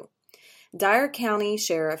review. Dyer County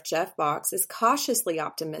Sheriff Jeff Box is cautiously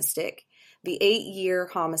optimistic the 8-year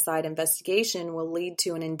homicide investigation will lead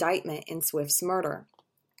to an indictment in Swift's murder.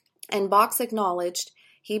 And Box acknowledged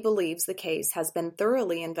he believes the case has been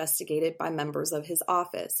thoroughly investigated by members of his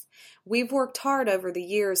office. We've worked hard over the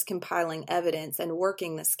years compiling evidence and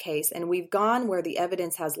working this case, and we've gone where the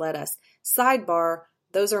evidence has led us. Sidebar,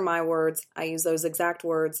 those are my words. I used those exact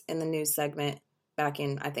words in the news segment back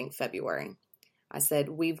in, I think, February. I said,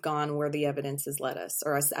 we've gone where the evidence has led us.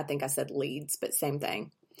 Or I think I said leads, but same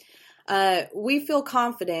thing. We feel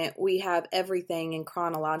confident we have everything in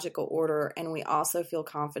chronological order, and we also feel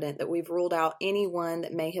confident that we've ruled out anyone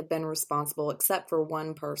that may have been responsible except for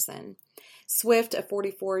one person. Swift, a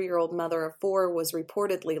 44-year-old mother of 4, was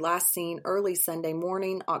reportedly last seen early Sunday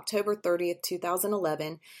morning, October 30th,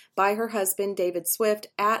 2011, by her husband, David Swift,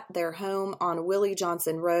 at their home on Willie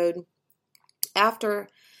Johnson Road after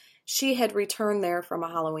she had returned there from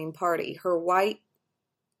a Halloween party. Her white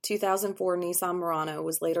 2004 Nissan Murano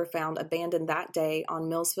was later found abandoned that day on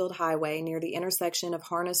Millsfield Highway near the intersection of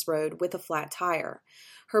Harness Road with a flat tire.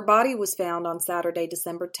 Her body was found on Saturday,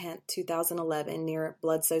 December 10, 2011, near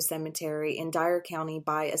Bledsoe Cemetery in Dyer County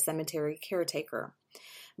by a cemetery caretaker.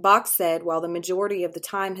 Box said while the majority of the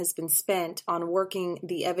time has been spent on working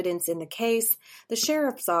the evidence in the case, the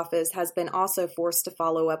sheriff's office has been also forced to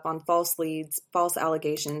follow up on false leads, false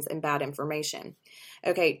allegations, and bad information.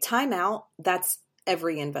 Okay, time out. That's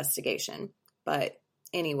every investigation. But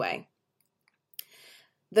anyway,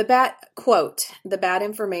 the bad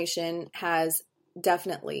information has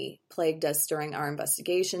definitely plagued us during our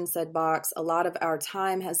investigation, said Box. A lot of our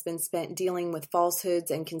time has been spent dealing with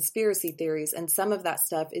falsehoods and conspiracy theories, and some of that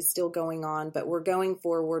stuff is still going on, but we're going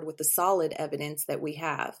forward with the solid evidence that we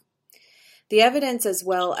have. The evidence, as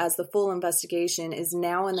well as the full investigation, is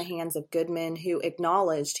now in the hands of Goodman, who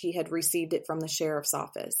acknowledged he had received it from the sheriff's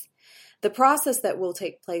office. The process that will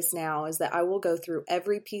take place now is that I will go through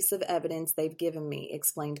every piece of evidence they've given me,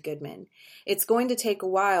 explained Goodman. It's going to take a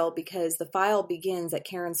while because the file begins at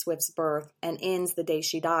Karen Swift's birth and ends the day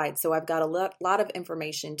she died, so I've got a lot of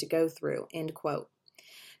information to go through, end quote.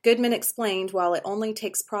 Goodman explained while it only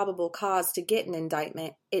takes probable cause to get an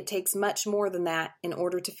indictment, it takes much more than that in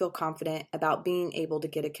order to feel confident about being able to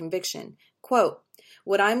get a conviction. Quote,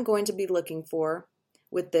 what I'm going to be looking for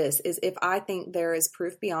with this is if I think there is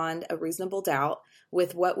proof beyond a reasonable doubt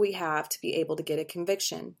with what we have to be able to get a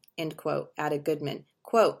conviction, end quote, added Goodman.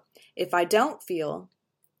 Quote, if I don't feel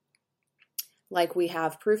like we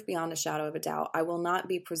have proof beyond a shadow of a doubt, I will not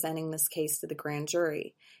be presenting this case to the grand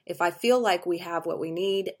jury. If I feel like we have what we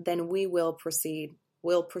need, then we will proceed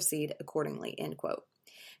accordingly, end quote.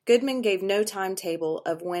 Goodman gave no timetable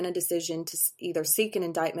of when a decision to either seek an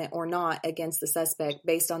indictment or not against the suspect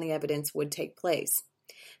based on the evidence would take place.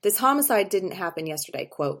 This homicide didn't happen yesterday,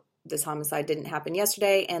 quote, this homicide didn't happen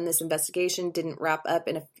yesterday, and this investigation didn't wrap up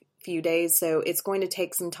in a few days, so it's going to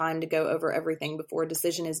take some time to go over everything before a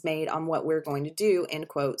decision is made on what we're going to do, end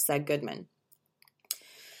quote, said Goodman.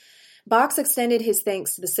 Box extended his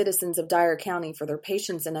thanks to the citizens of Dyer County for their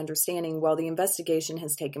patience and understanding while the investigation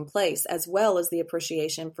has taken place, as well as the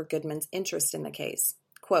appreciation for Goodman's interest in the case.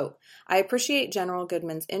 Quote, I appreciate General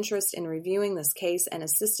Goodman's interest in reviewing this case and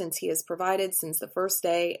assistance he has provided since his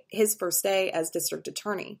first day as district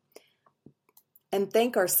attorney, and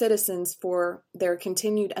thank our citizens for their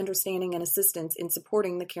continued understanding and assistance in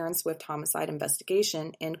supporting the Karen Swift homicide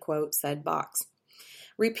investigation, end quote, said Box.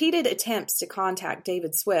 Repeated attempts to contact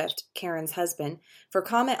David Swift, Karen's husband, for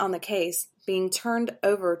comment on the case being turned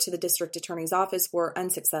over to the district attorney's office were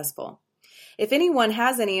unsuccessful. If anyone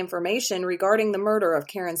has any information regarding the murder of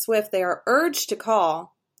Karen Swift, they are urged to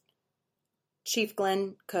call Chief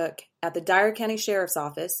Glenn Cook at the Dyer County Sheriff's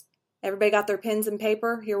Office. Everybody got their pens and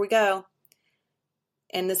paper? Here we go.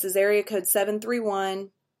 And this is area code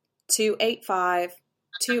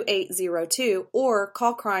 731-285-2802, or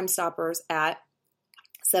call Crime Stoppers at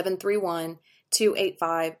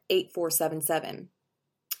 731-285-8477.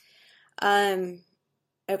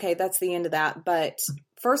 Okay, that's the end of that. But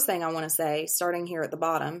first thing I want to say, starting here at the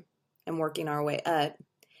bottom and working our way up,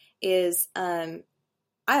 is I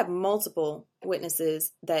have multiple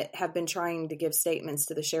witnesses that have been trying to give statements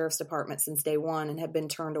to the Sheriff's Department since day one and have been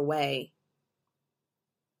turned away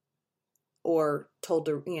or told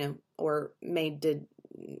to, or made to,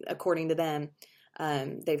 according to them,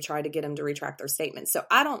 they've tried to get them to retract their statements. So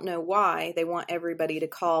I don't know why they want everybody to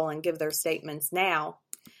call and give their statements now,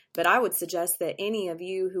 but I would suggest that any of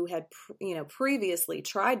you who had, previously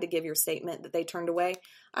tried to give your statement that they turned away,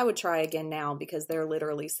 I would try again now, because they're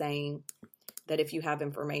literally saying that if you have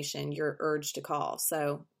information, you're urged to call.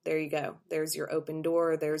 So there you go. There's your open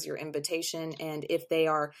door. There's your invitation. And if they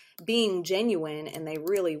are being genuine and they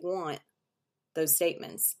really want those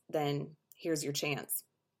statements, then here's your chance.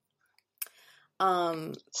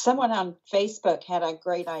 Someone on Facebook had a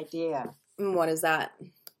great idea. What is that?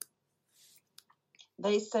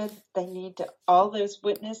 They said all those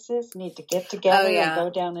witnesses need to get together and go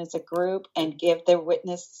down as a group and give their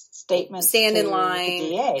witness statements. Stand in to line the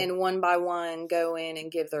DA. and one by one go in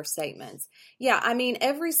and give their statements. Yeah, I mean,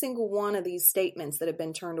 every single one of these statements that have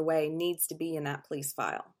been turned away needs to be in that police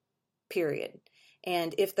file, period.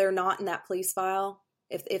 And if they're not in that police file,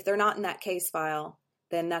 if they're not in that case file,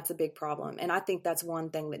 then that's a big problem. And I think that's one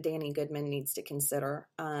thing that Danny Goodman needs to consider.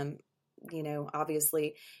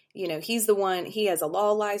 Obviously, he's the one, he has a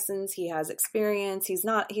law license, he has experience. He's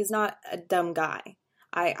not a dumb guy.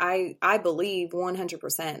 I believe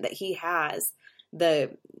 100% that he has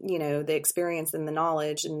the experience and the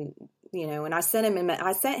knowledge, and, and I sent him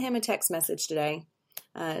a text message today.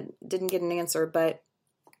 Didn't get an answer, but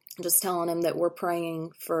just telling him that we're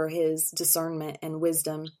praying for his discernment and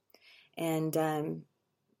wisdom, and,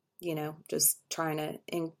 just trying to,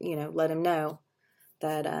 let him know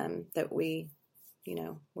that, that we,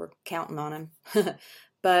 we're counting on him.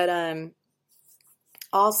 But,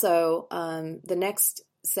 also, the next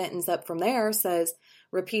sentence up from there says,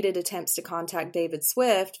 repeated attempts to contact David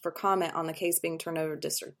Swift for comment on the case being turned over to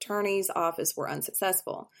district attorney's office were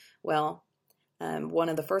unsuccessful. Well, one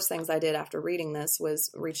of the first things I did after reading this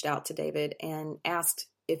was reached out to David and asked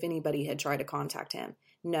if anybody had tried to contact him.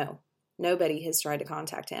 No, nobody has tried to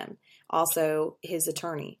contact him. Also, his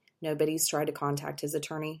attorney. Nobody's tried to contact his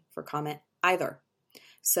attorney for comment either.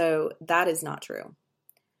 So that is not true.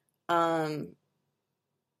 Let's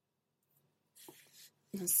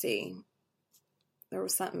see. There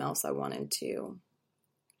was something else I wanted to.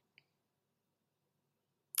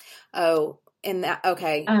 Oh, and that,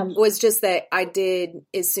 okay, was just that I did,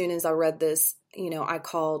 as soon as I read this, I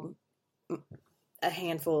called a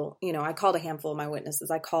handful of my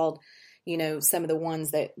witnesses. I called, some of the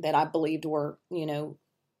ones that I believed were,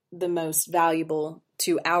 the most valuable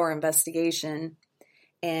to our investigation,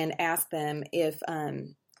 and asked them if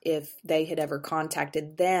they had ever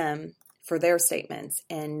contacted them for their statements,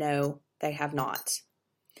 and no, they have not.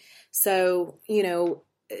 So,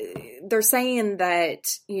 they're saying that,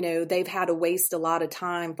 they've had to waste a lot of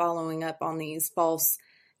time following up on these false,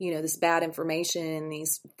 this bad information and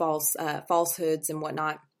these falsehoods and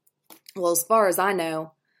whatnot. Well, as far as I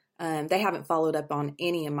know, they haven't followed up on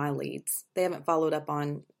any of my leads. They haven't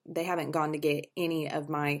gone to get any of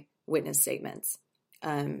my witness statements,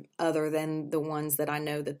 other than the ones that I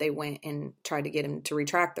know that they went and tried to get them to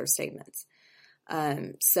retract their statements.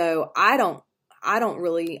 So I don't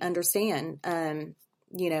really understand,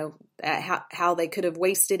 how they could have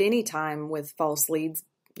wasted any time with false leads,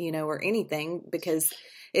 or anything, because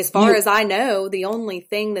as far as I know, the only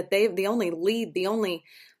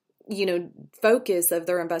focus of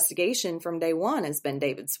their investigation from day one has been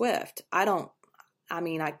David Swift. I don't have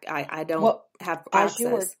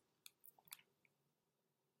access.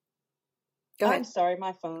 Go ahead. I'm sorry,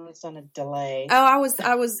 my phone is on a delay. Oh, I was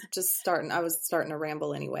starting to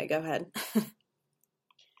ramble anyway. Go ahead.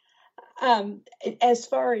 As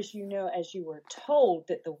far as as you were told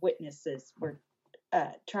that the witnesses were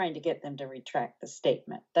trying to get them to retract the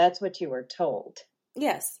statement. That's what you were told.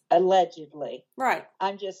 Yes. Allegedly. Right.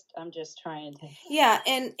 I'm just trying to. Yeah,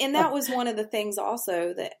 and that was one of the things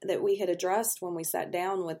also that we had addressed when we sat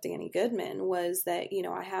down with Danny Goodman, was that,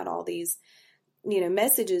 I had all these,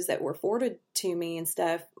 messages that were forwarded to me and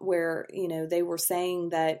stuff where, they were saying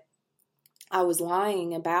that I was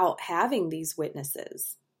lying about having these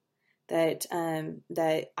witnesses, that I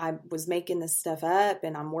was making this stuff up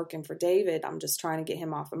and I'm working for David. I'm just trying to get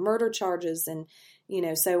him off of murder charges and,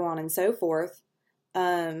 so on and so forth.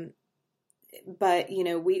 But,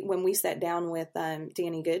 when we sat down with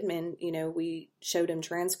Danny Goodman, we showed him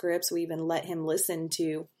transcripts. We even let him listen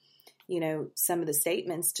to, some of the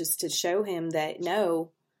statements just to show him that,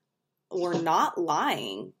 no, we're not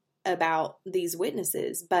lying about these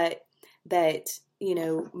witnesses, but that,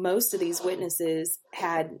 most of these witnesses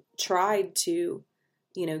had tried to,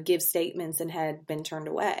 give statements and had been turned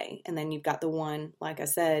away. And then you've got the one, like I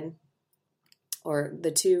said, or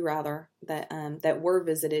the two rather, that were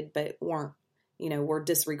visited, but weren't, were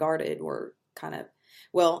disregarded, were kind of,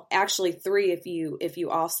 well, actually 3, if you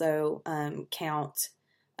also, count,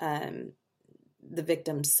 the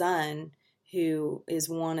victim's son, who is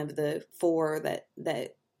one of the 4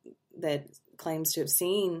 that claims to have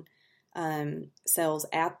seen cells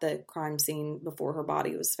at the crime scene before her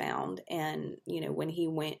body was found. And, when he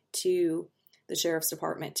went to the sheriff's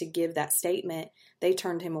department to give that statement, they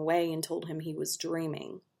turned him away and told him he was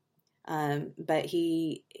dreaming. But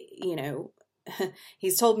he,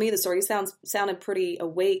 he's told me the story. He sounded pretty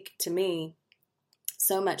awake to me,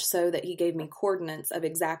 so much so that he gave me coordinates of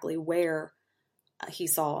exactly where he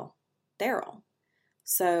saw Daryl.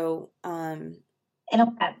 So, and I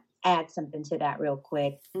want to add something to that real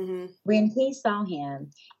quick. Mm-hmm. When he saw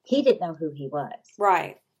him, he didn't know who he was.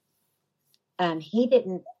 Right. He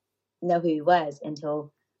didn't know who he was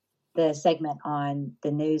until the segment on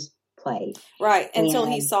the news played. Right. Until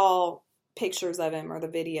he saw pictures of him or the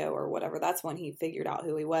video or whatever. That's when he figured out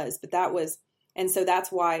who he was. But so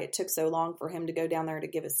that's why it took so long for him to go down there to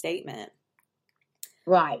give a statement.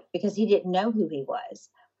 Right. Because he didn't know who he was.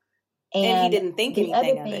 And he didn't think anything of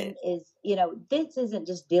it. The other thing is, this isn't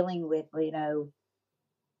just dealing with,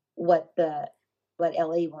 what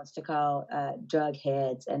LE wants to call drug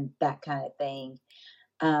heads and that kind of thing.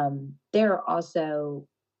 There's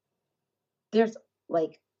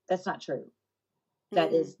that's not true.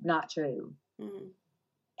 That is not true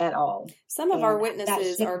at all. Some of our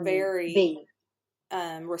witnesses are very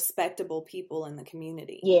respectable people in the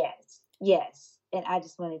community. Yes. And I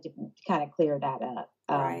just wanted to kind of clear that up.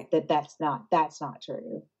 Right. That's not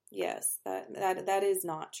true. Yes, that is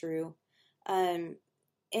not true. And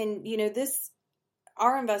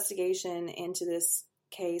our investigation into this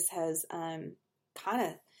case has kind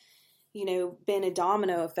of, been a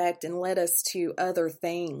domino effect and led us to other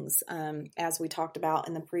things, as we talked about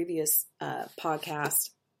in the previous podcast.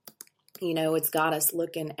 It's got us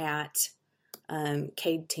looking at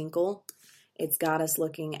Cade Tinkle. It's got us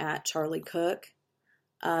looking at Charlie Cook.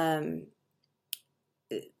 And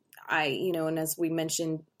as we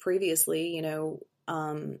mentioned previously,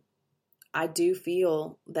 I do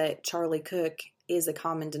feel that Charlie Cook is a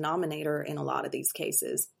common denominator in a lot of these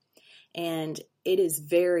cases. And it is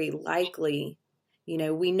very likely,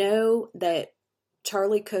 we know that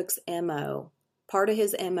Charlie Cook's MO, part of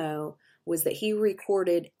his MO was that he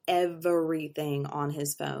recorded everything on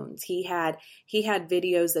his phones. He had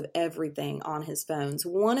videos of everything on his phones.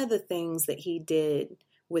 One of the things that he did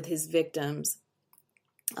with his victims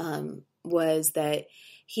was that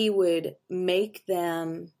he would make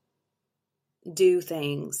them do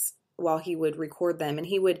things while he would record them, and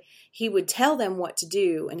he would tell them what to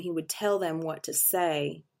do, and he would tell them what to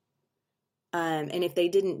say, and if they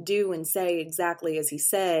didn't do and say exactly as he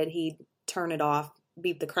said, he'd turn it off,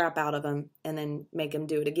 beat the crap out of them, and then make them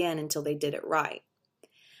do it again until they did it right.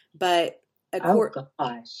 But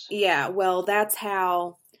yeah, well,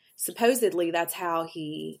 supposedly that's how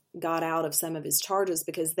he got out of some of his charges,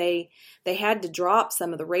 because they had to drop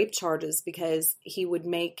some of the rape charges because he would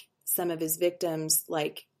make some of his victims,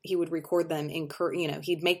 like, he would record them,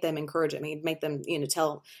 he'd make them encourage him. He'd make them,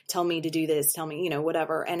 tell me to do this, tell me,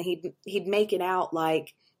 whatever. And he'd make it out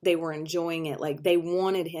like they were enjoying it. Like they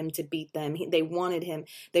wanted him to beat them. They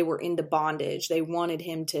were into bondage. They wanted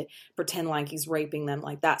him to pretend like he's raping them,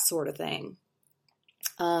 like that sort of thing.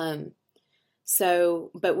 But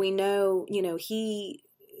we know, he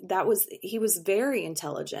was very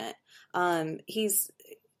intelligent. He's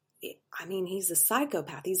a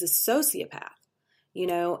psychopath. He's a sociopath,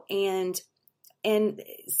 and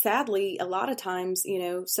sadly, a lot of times,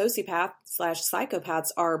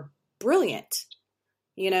 sociopaths/psychopaths are brilliant,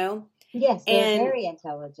 Yes, they're very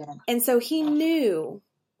intelligent. And so he knew,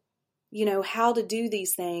 how to do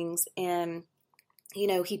these things. And,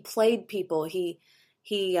 he played people. He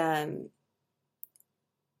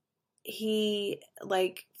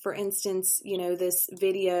like, for instance, this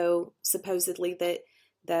video supposedly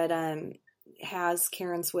that has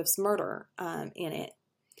Karen Swift's murder in it.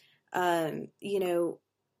 according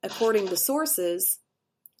to sources,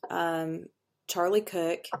 Charlie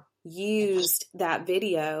Cook used that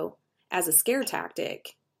video as a scare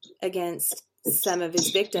tactic against some of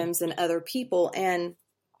his victims and other people. And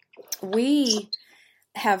we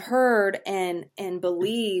have heard and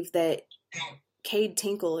believe that Cade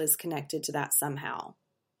Tinkle is connected to that somehow.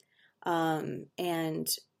 And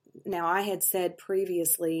now I had said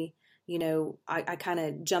previously, I kind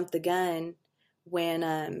of jumped the gun when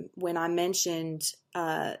I mentioned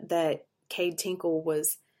that Cade Tinkle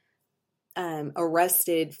was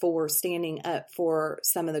arrested for standing up for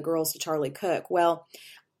some of the girls to Charlie Cook. Well,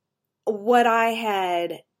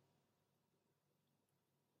 the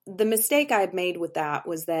mistake I had made with that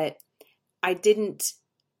was that I didn't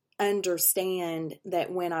understand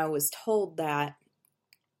that when I was told that,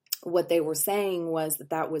 what they were saying was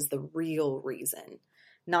that was the real reason,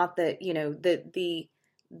 not that,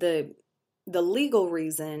 the legal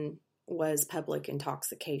reason was public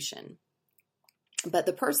intoxication. But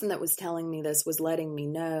the person that was telling me this was letting me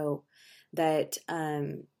know that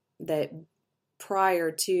that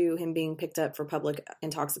prior to him being picked up for public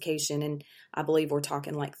intoxication, and I believe we're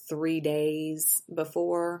talking like 3 days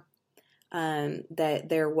before, that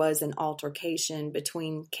there was an altercation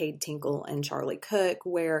between Cade Tinkle and Charlie Cook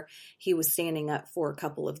where he was standing up for a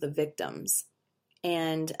couple of the victims.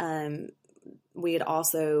 And we had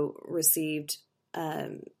also received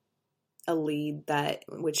a lead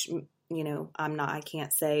which I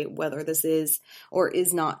can't say whether this is or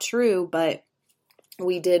is not true, but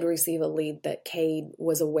we did receive a lead that Cade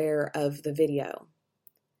was aware of the video.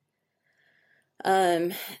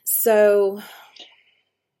 So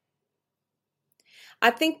I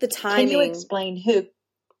think the timing. Can you explain who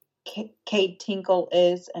Cade Tinkle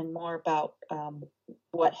is and more about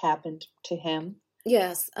what happened to him?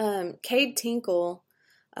 Yes. Cade Tinkle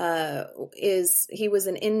he was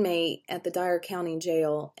an inmate at the Dyer County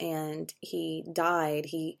Jail, and he died.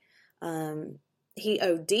 He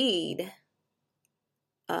OD'd,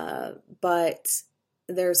 but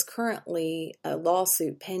there's currently a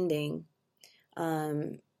lawsuit pending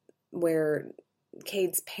where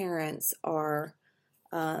Cade's parents are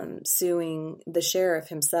suing the sheriff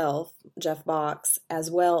himself, Jeff Box, as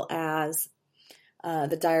well as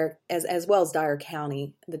Dyer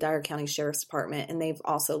County, the Dyer County Sheriff's Department, and they've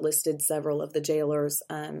also listed several of the jailers,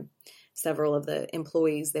 several of the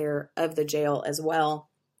employees there of the jail as well,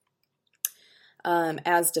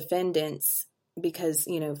 as defendants, because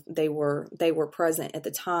they were present at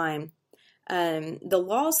the time. The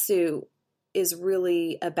lawsuit is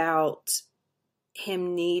really about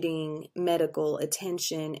him needing medical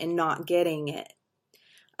attention and not getting it.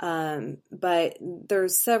 But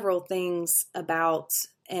there's several things about,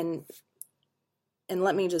 and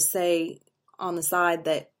let me just say on the side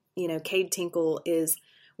that, Cade Tinkle is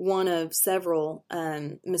one of several,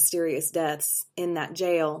 mysterious deaths in that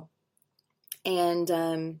jail. And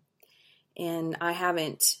I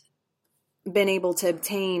haven't been able to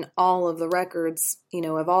obtain all of the records,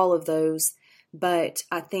 of all of those. But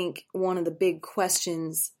I think one of the big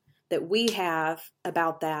questions that we have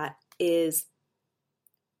about that is,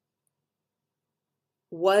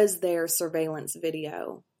 was there surveillance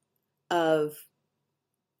video of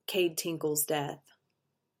Cade Tinkle's death?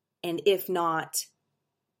 And if not,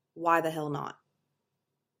 why the hell not?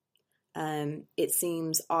 It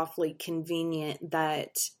seems awfully convenient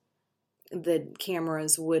that the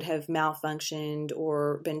cameras would have malfunctioned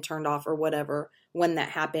or been turned off or whatever when that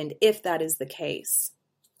happened, if that is the case.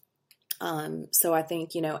 So I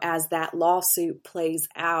think, as that lawsuit plays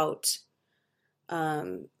out,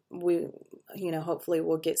 we, hopefully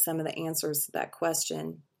we'll get some of the answers to that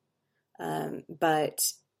question. But,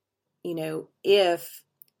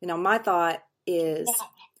 my thought is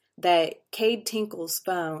that Cade Tinkle's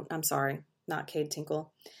phone, I'm sorry, not Cade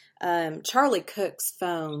Tinkle, Charlie Cook's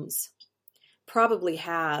phones probably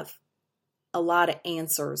have a lot of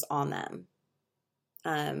answers on them.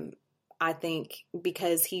 I think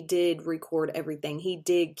because he did record everything, he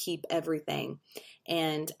did keep everything.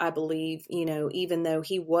 And I believe, even though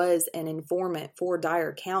he was an informant for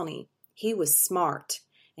Dyer County, he was smart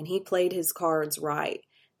and he played his cards right.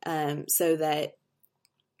 So that,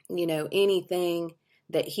 anything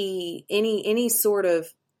that any sort of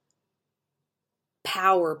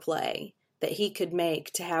power play that he could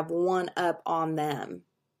make to have one up on them,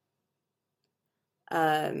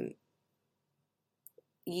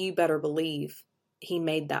 you better believe he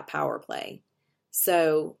made that power play.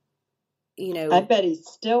 So, I bet he's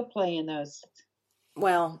still playing those.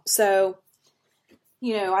 Well, so,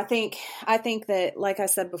 I think that, like I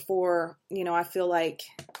said before, I feel like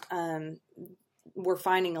we're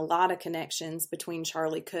finding a lot of connections between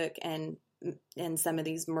Charlie Cook and some of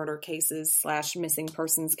these murder cases / missing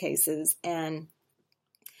persons cases. And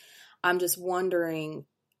I'm just wondering,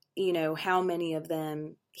 you know, how many of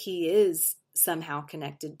them he is somehow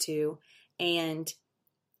connected to, and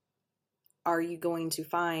are you going to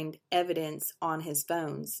find evidence on his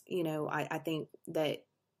phones? You know, I think that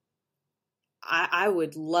I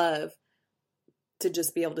would love to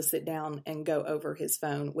just be able to sit down and go over his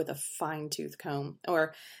phone with a fine-tooth comb,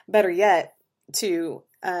 or better yet, to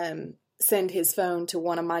send his phone to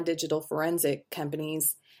one of my digital forensic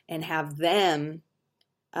companies and have them,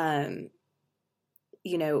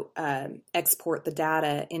 export the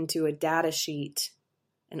data into a data sheet,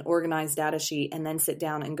 an organized data sheet, and then sit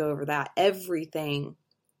down and go over that. Everything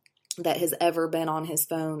that has ever been on his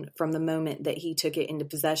phone from the moment that he took it into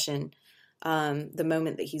possession, the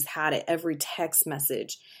moment that he's had it, every text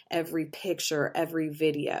message, every picture, every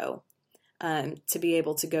video, to be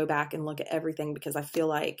able to go back and look at everything, because I feel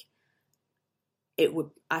like it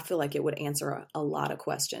would answer a lot of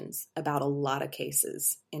questions about a lot of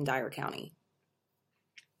cases in Dyer County.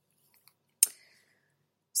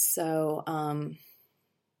 So,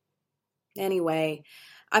 anyway,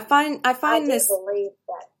 I find this. Believe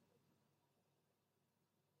that.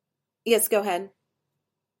 Yes, go ahead.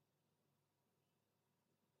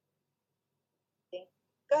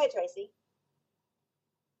 Go ahead, Tracy.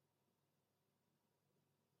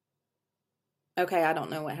 Okay, I don't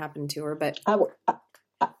know what happened to her, but I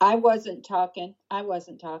wasn't talking. I was.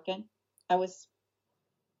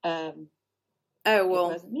 Oh, well, it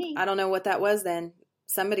wasn't me. I don't know what that was then.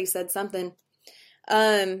 Somebody said something.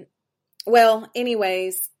 Well,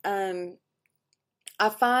 anyways, I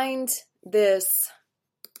find this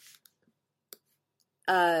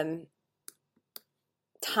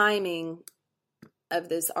timing of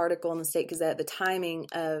this article in the State Gazette, the timing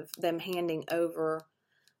of them handing over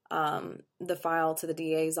the file to the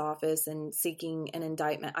DA's office and seeking an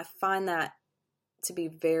indictment, I find that to be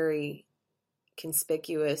very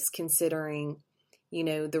conspicuous, considering, you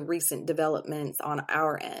know, the recent developments on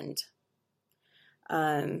our end.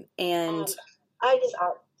 And I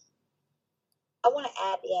want to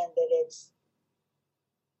add in that it's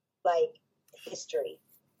like history.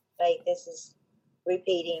 Like, this is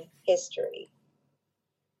repeating history.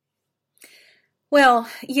 Well,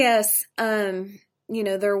 yes, you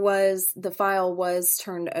know, the file was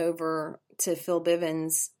turned over to Phil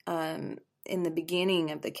Bivens in the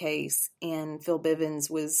beginning of the case, and Phil Bivens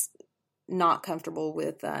was not comfortable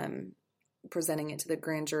with presenting it to the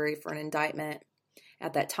grand jury for an indictment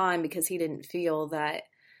at that time, because he didn't feel that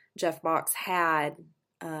Jeff Box had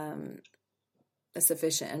a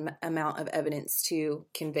sufficient amount of evidence to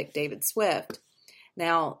convict David Swift.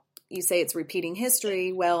 Now, you say it's repeating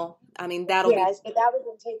history. Well, I mean, but that was in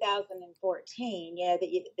 2014. You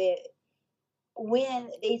know, when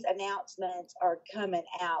these announcements are coming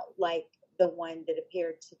out, like the one that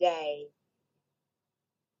appeared today,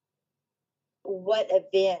 what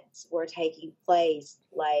events were taking place,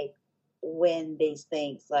 like when these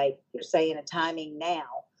things, like you're saying, a timing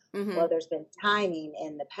now. Mm-hmm. Well, there's been timing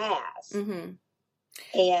in the past. Mm-hmm.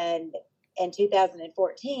 And in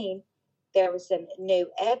 2014, there was some new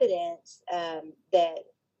evidence that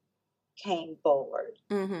came forward.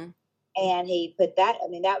 Mm-hmm. And he put that, I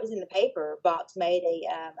mean, that was in the paper. Box made a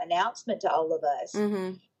announcement to all of us.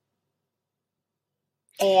 Mm-hmm.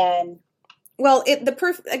 And well, the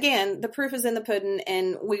proof is in the pudding,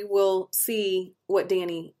 and we will see what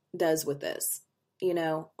Danny does with this. You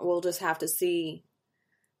know, we'll just have to see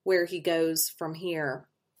where he goes from here.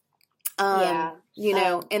 Yeah. You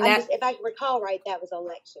know, and that, if I recall right, that was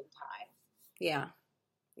election time. Yeah.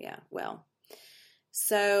 Yeah. Well,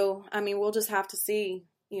 so, I mean, we'll just have to see.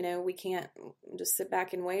 You know, we can't just sit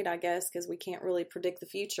back and wait, I guess, because we can't really predict the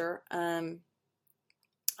future.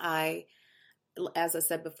 As I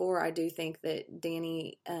said before, I do think that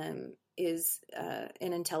Danny is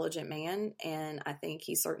an intelligent man, and I think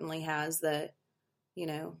he certainly has the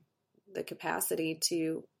capacity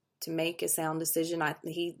to make a sound decision. I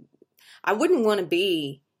wouldn't want to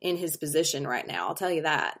be in his position right now. I'll tell you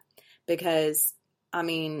that, because I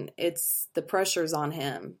mean, the pressure's on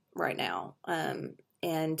him right now,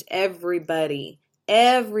 and everybody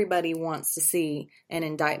wants to see an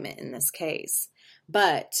indictment in this case,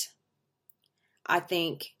 but I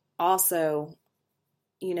think also,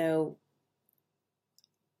 you know,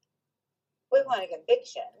 we want a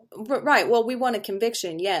conviction. Right. Well, we want a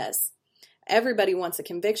conviction. Yes. Everybody wants a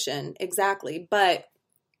conviction. Exactly. But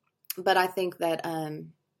I think that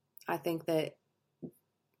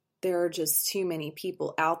there are just too many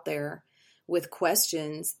people out there with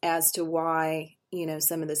questions as to why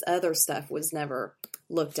some of this other stuff was never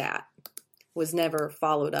looked at, was never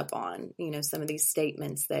followed up on, some of these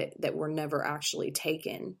statements that were never actually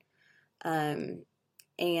taken. And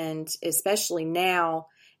especially now,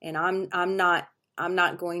 and I'm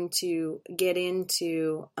not going to get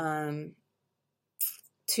into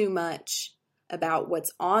too much about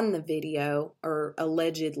what's on the video or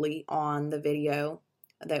allegedly on the video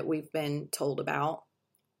that we've been told about.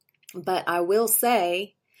 But I will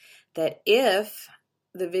say that if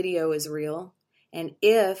the video is real and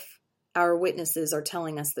if our witnesses are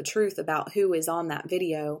telling us the truth about who is on that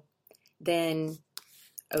video, then,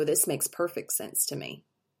 this makes perfect sense to me.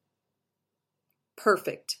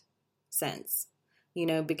 Perfect sense,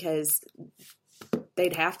 because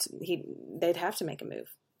they'd have to make a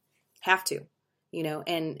move,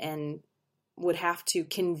 and would have to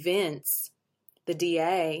convince the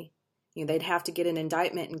DA, they'd have to get an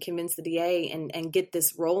indictment and convince the DA and get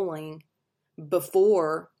this rolling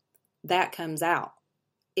before that comes out.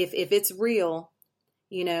 If it's real,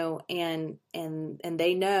 and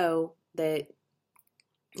they know that,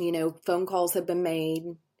 phone calls have been made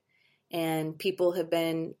and people have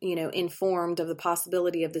been, informed of the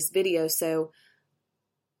possibility of this video. So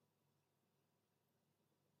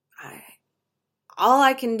all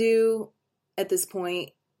I can do at this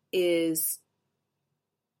point is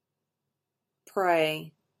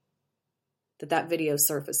pray that video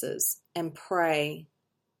surfaces and pray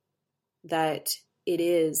that it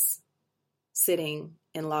is sitting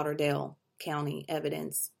in Lauderdale County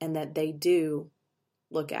evidence and that they do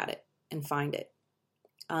look at it and find it.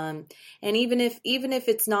 And even if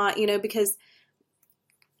it's not, because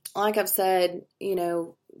like I've said,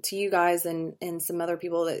 to you guys and some other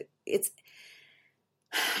people, that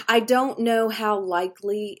I don't know how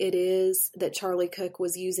likely it is that Charlie Cook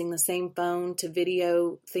was using the same phone to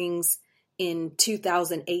video things in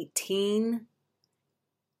 2018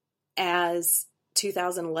 as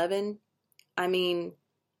 2011. I mean,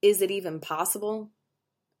 is it even possible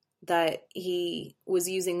that he was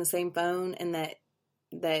using the same phone and that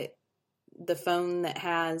the phone that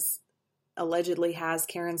allegedly has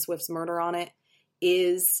Karen Swift's murder on it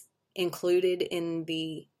is included in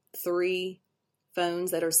the 3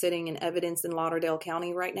 phones that are sitting in evidence in Lauderdale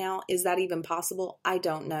County right now? Is that even possible? I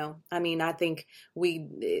don't know. I mean, I think we'd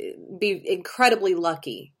be incredibly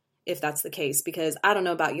lucky if that's the case, because I don't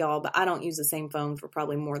know about y'all, but I don't use the same phone for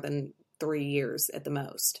probably more than 3 years at the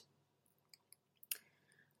most.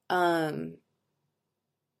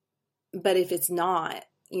 But if it's not,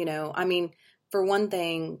 I mean, for one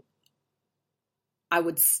thing, I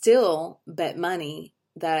would still bet money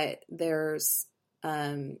that there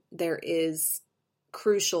is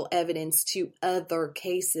crucial evidence to other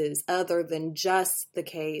cases other than just the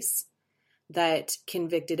case that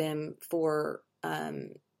convicted him for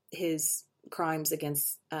his crimes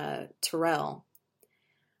against Terrell.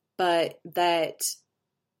 But that,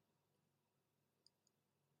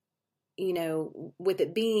 with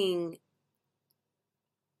it being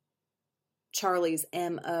Charlie's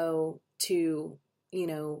MO to,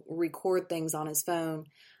 record things on his phone,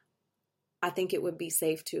 I think it would be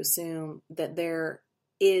safe to assume that there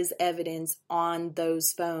is evidence on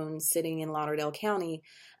those phones sitting in Lauderdale County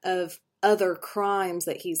of other crimes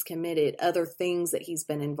that he's committed, other things that he's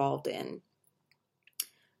been involved in.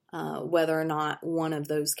 Whether or not one of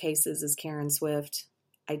those cases is Karen Swift,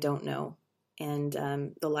 I don't know. And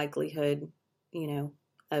the likelihood,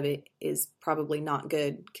 of it is probably not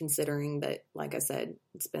good, considering that, like I said,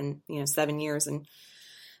 it's been, 7 years.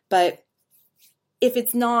 But if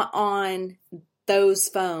it's not on those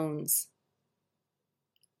phones,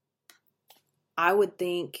 I would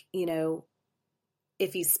think,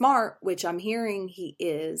 if he's smart, which I'm hearing he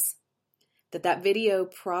is, that video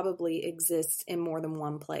probably exists in more than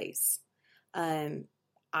one place. I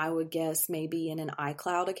would guess maybe in an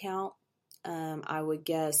iCloud account. I would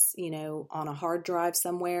guess, on a hard drive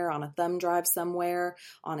somewhere, on a thumb drive somewhere,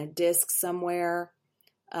 on a disk somewhere.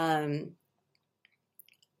 I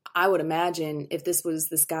would imagine if this was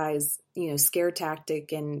this guy's, scare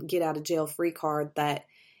tactic and get out of jail free card, that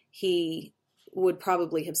he would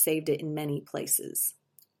probably have saved it in many places.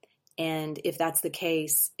 And if that's the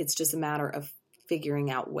case, it's just a matter of figuring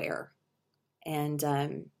out where. And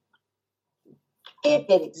if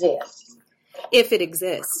it exists. If it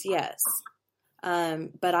exists, yes.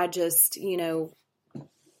 But I just,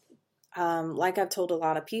 like I've told a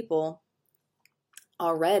lot of people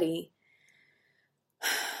already,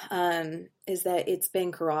 is that it's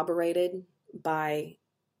been corroborated by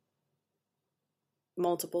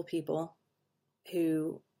multiple people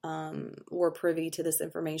who were privy to this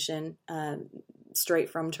information straight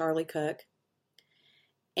from Charlie Cook.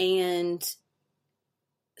 And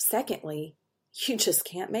secondly, you just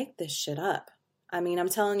can't make this shit up. I mean, I'm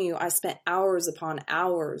telling you, I spent hours upon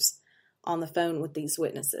hours on the phone with these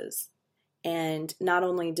witnesses. And not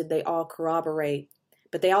only did they all corroborate,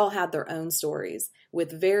 but they all had their own stories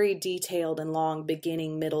with very detailed and long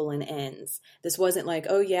beginning, middle, and ends. This wasn't like,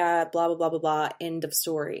 oh yeah, blah, blah, blah, blah, blah, end of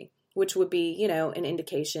story, which would be, you know, an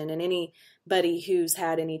indication. And anybody who's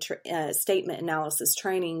had any statement analysis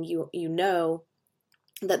training, you know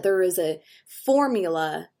that there is a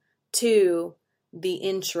formula to the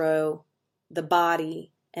intro, the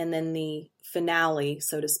body, and then the finale,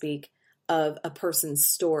 so to speak, of a person's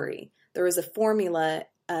story. There is a formula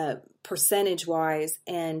percentage-wise,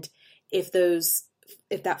 and if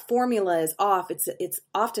that formula is off, it's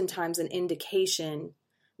oftentimes an indication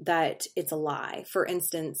that it's a lie. For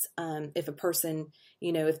instance, if a person,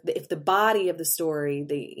 you know, if the body of the story,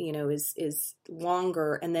 is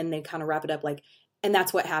longer, and then they kind of wrap it up like, and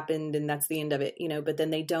that's what happened, and that's the end of it, you know, but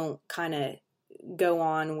then they don't kind of go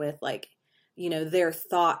on with like, you know, their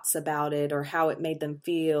thoughts about it or how it made them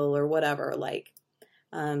feel or whatever. Like,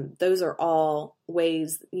 those are all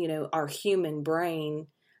ways, you know, our human brain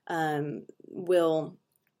will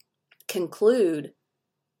conclude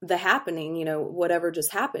the happening, you know, whatever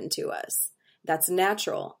just happened to us. That's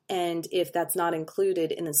natural. And if that's not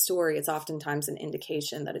included in the story, it's oftentimes an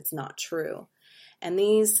indication that it's not true. And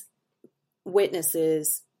these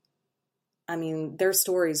witnesses, I mean, their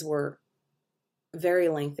stories were very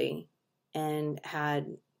lengthy and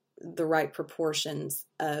had the right proportions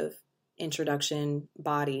of introduction,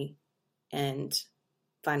 body, and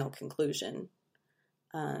final conclusion.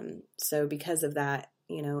 So because of that,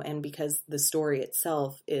 you know, and because the story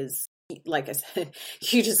itself is, like I said,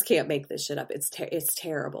 you just can't make this shit up. It's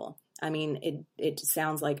terrible. I mean, it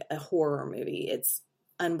sounds like a horror movie. It's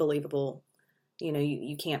unbelievable. You know,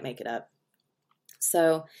 you can't make it up.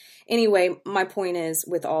 So anyway, my point is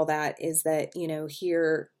with all that is that, you know,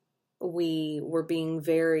 here we were being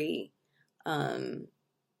very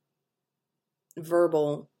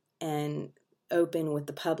verbal and open with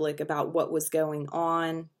the public about what was going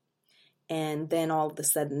on. And then all of a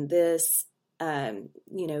sudden this,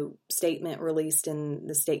 you know, statement released in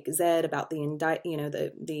the State Gazette about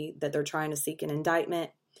that they're trying to seek an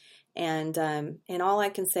indictment. And all I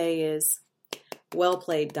can say is, well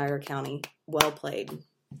played, Dyer County. Well played.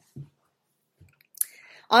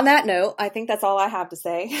 On that note, I think that's all I have to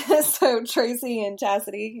say. So Tracy and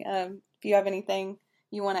Chastity, if you have anything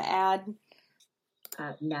you want to add?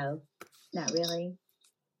 No, not really.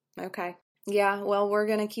 Okay. Yeah, well, we're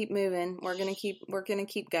going to keep moving. We're going to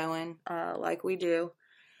keep going, like we do.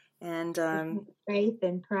 And, faith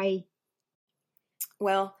and pray.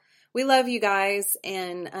 Well, we love you guys,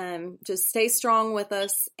 and, just stay strong with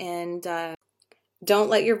us, and,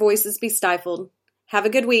 don't let your voices be stifled. Have a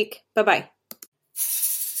good week. Bye-bye.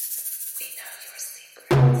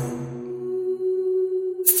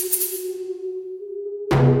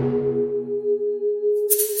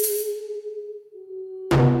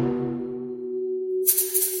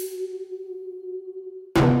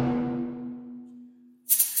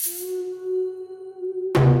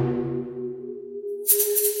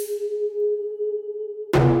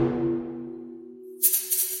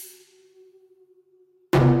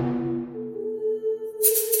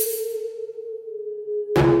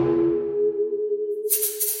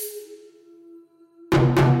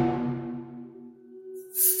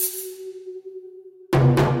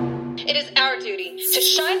 It is our duty to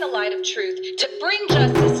shine the light of truth, to bring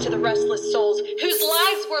justice to the restless souls whose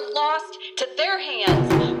lives were lost to their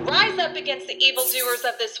hands. Rise up against the evildoers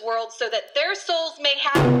of this world so that their souls may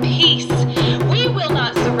have peace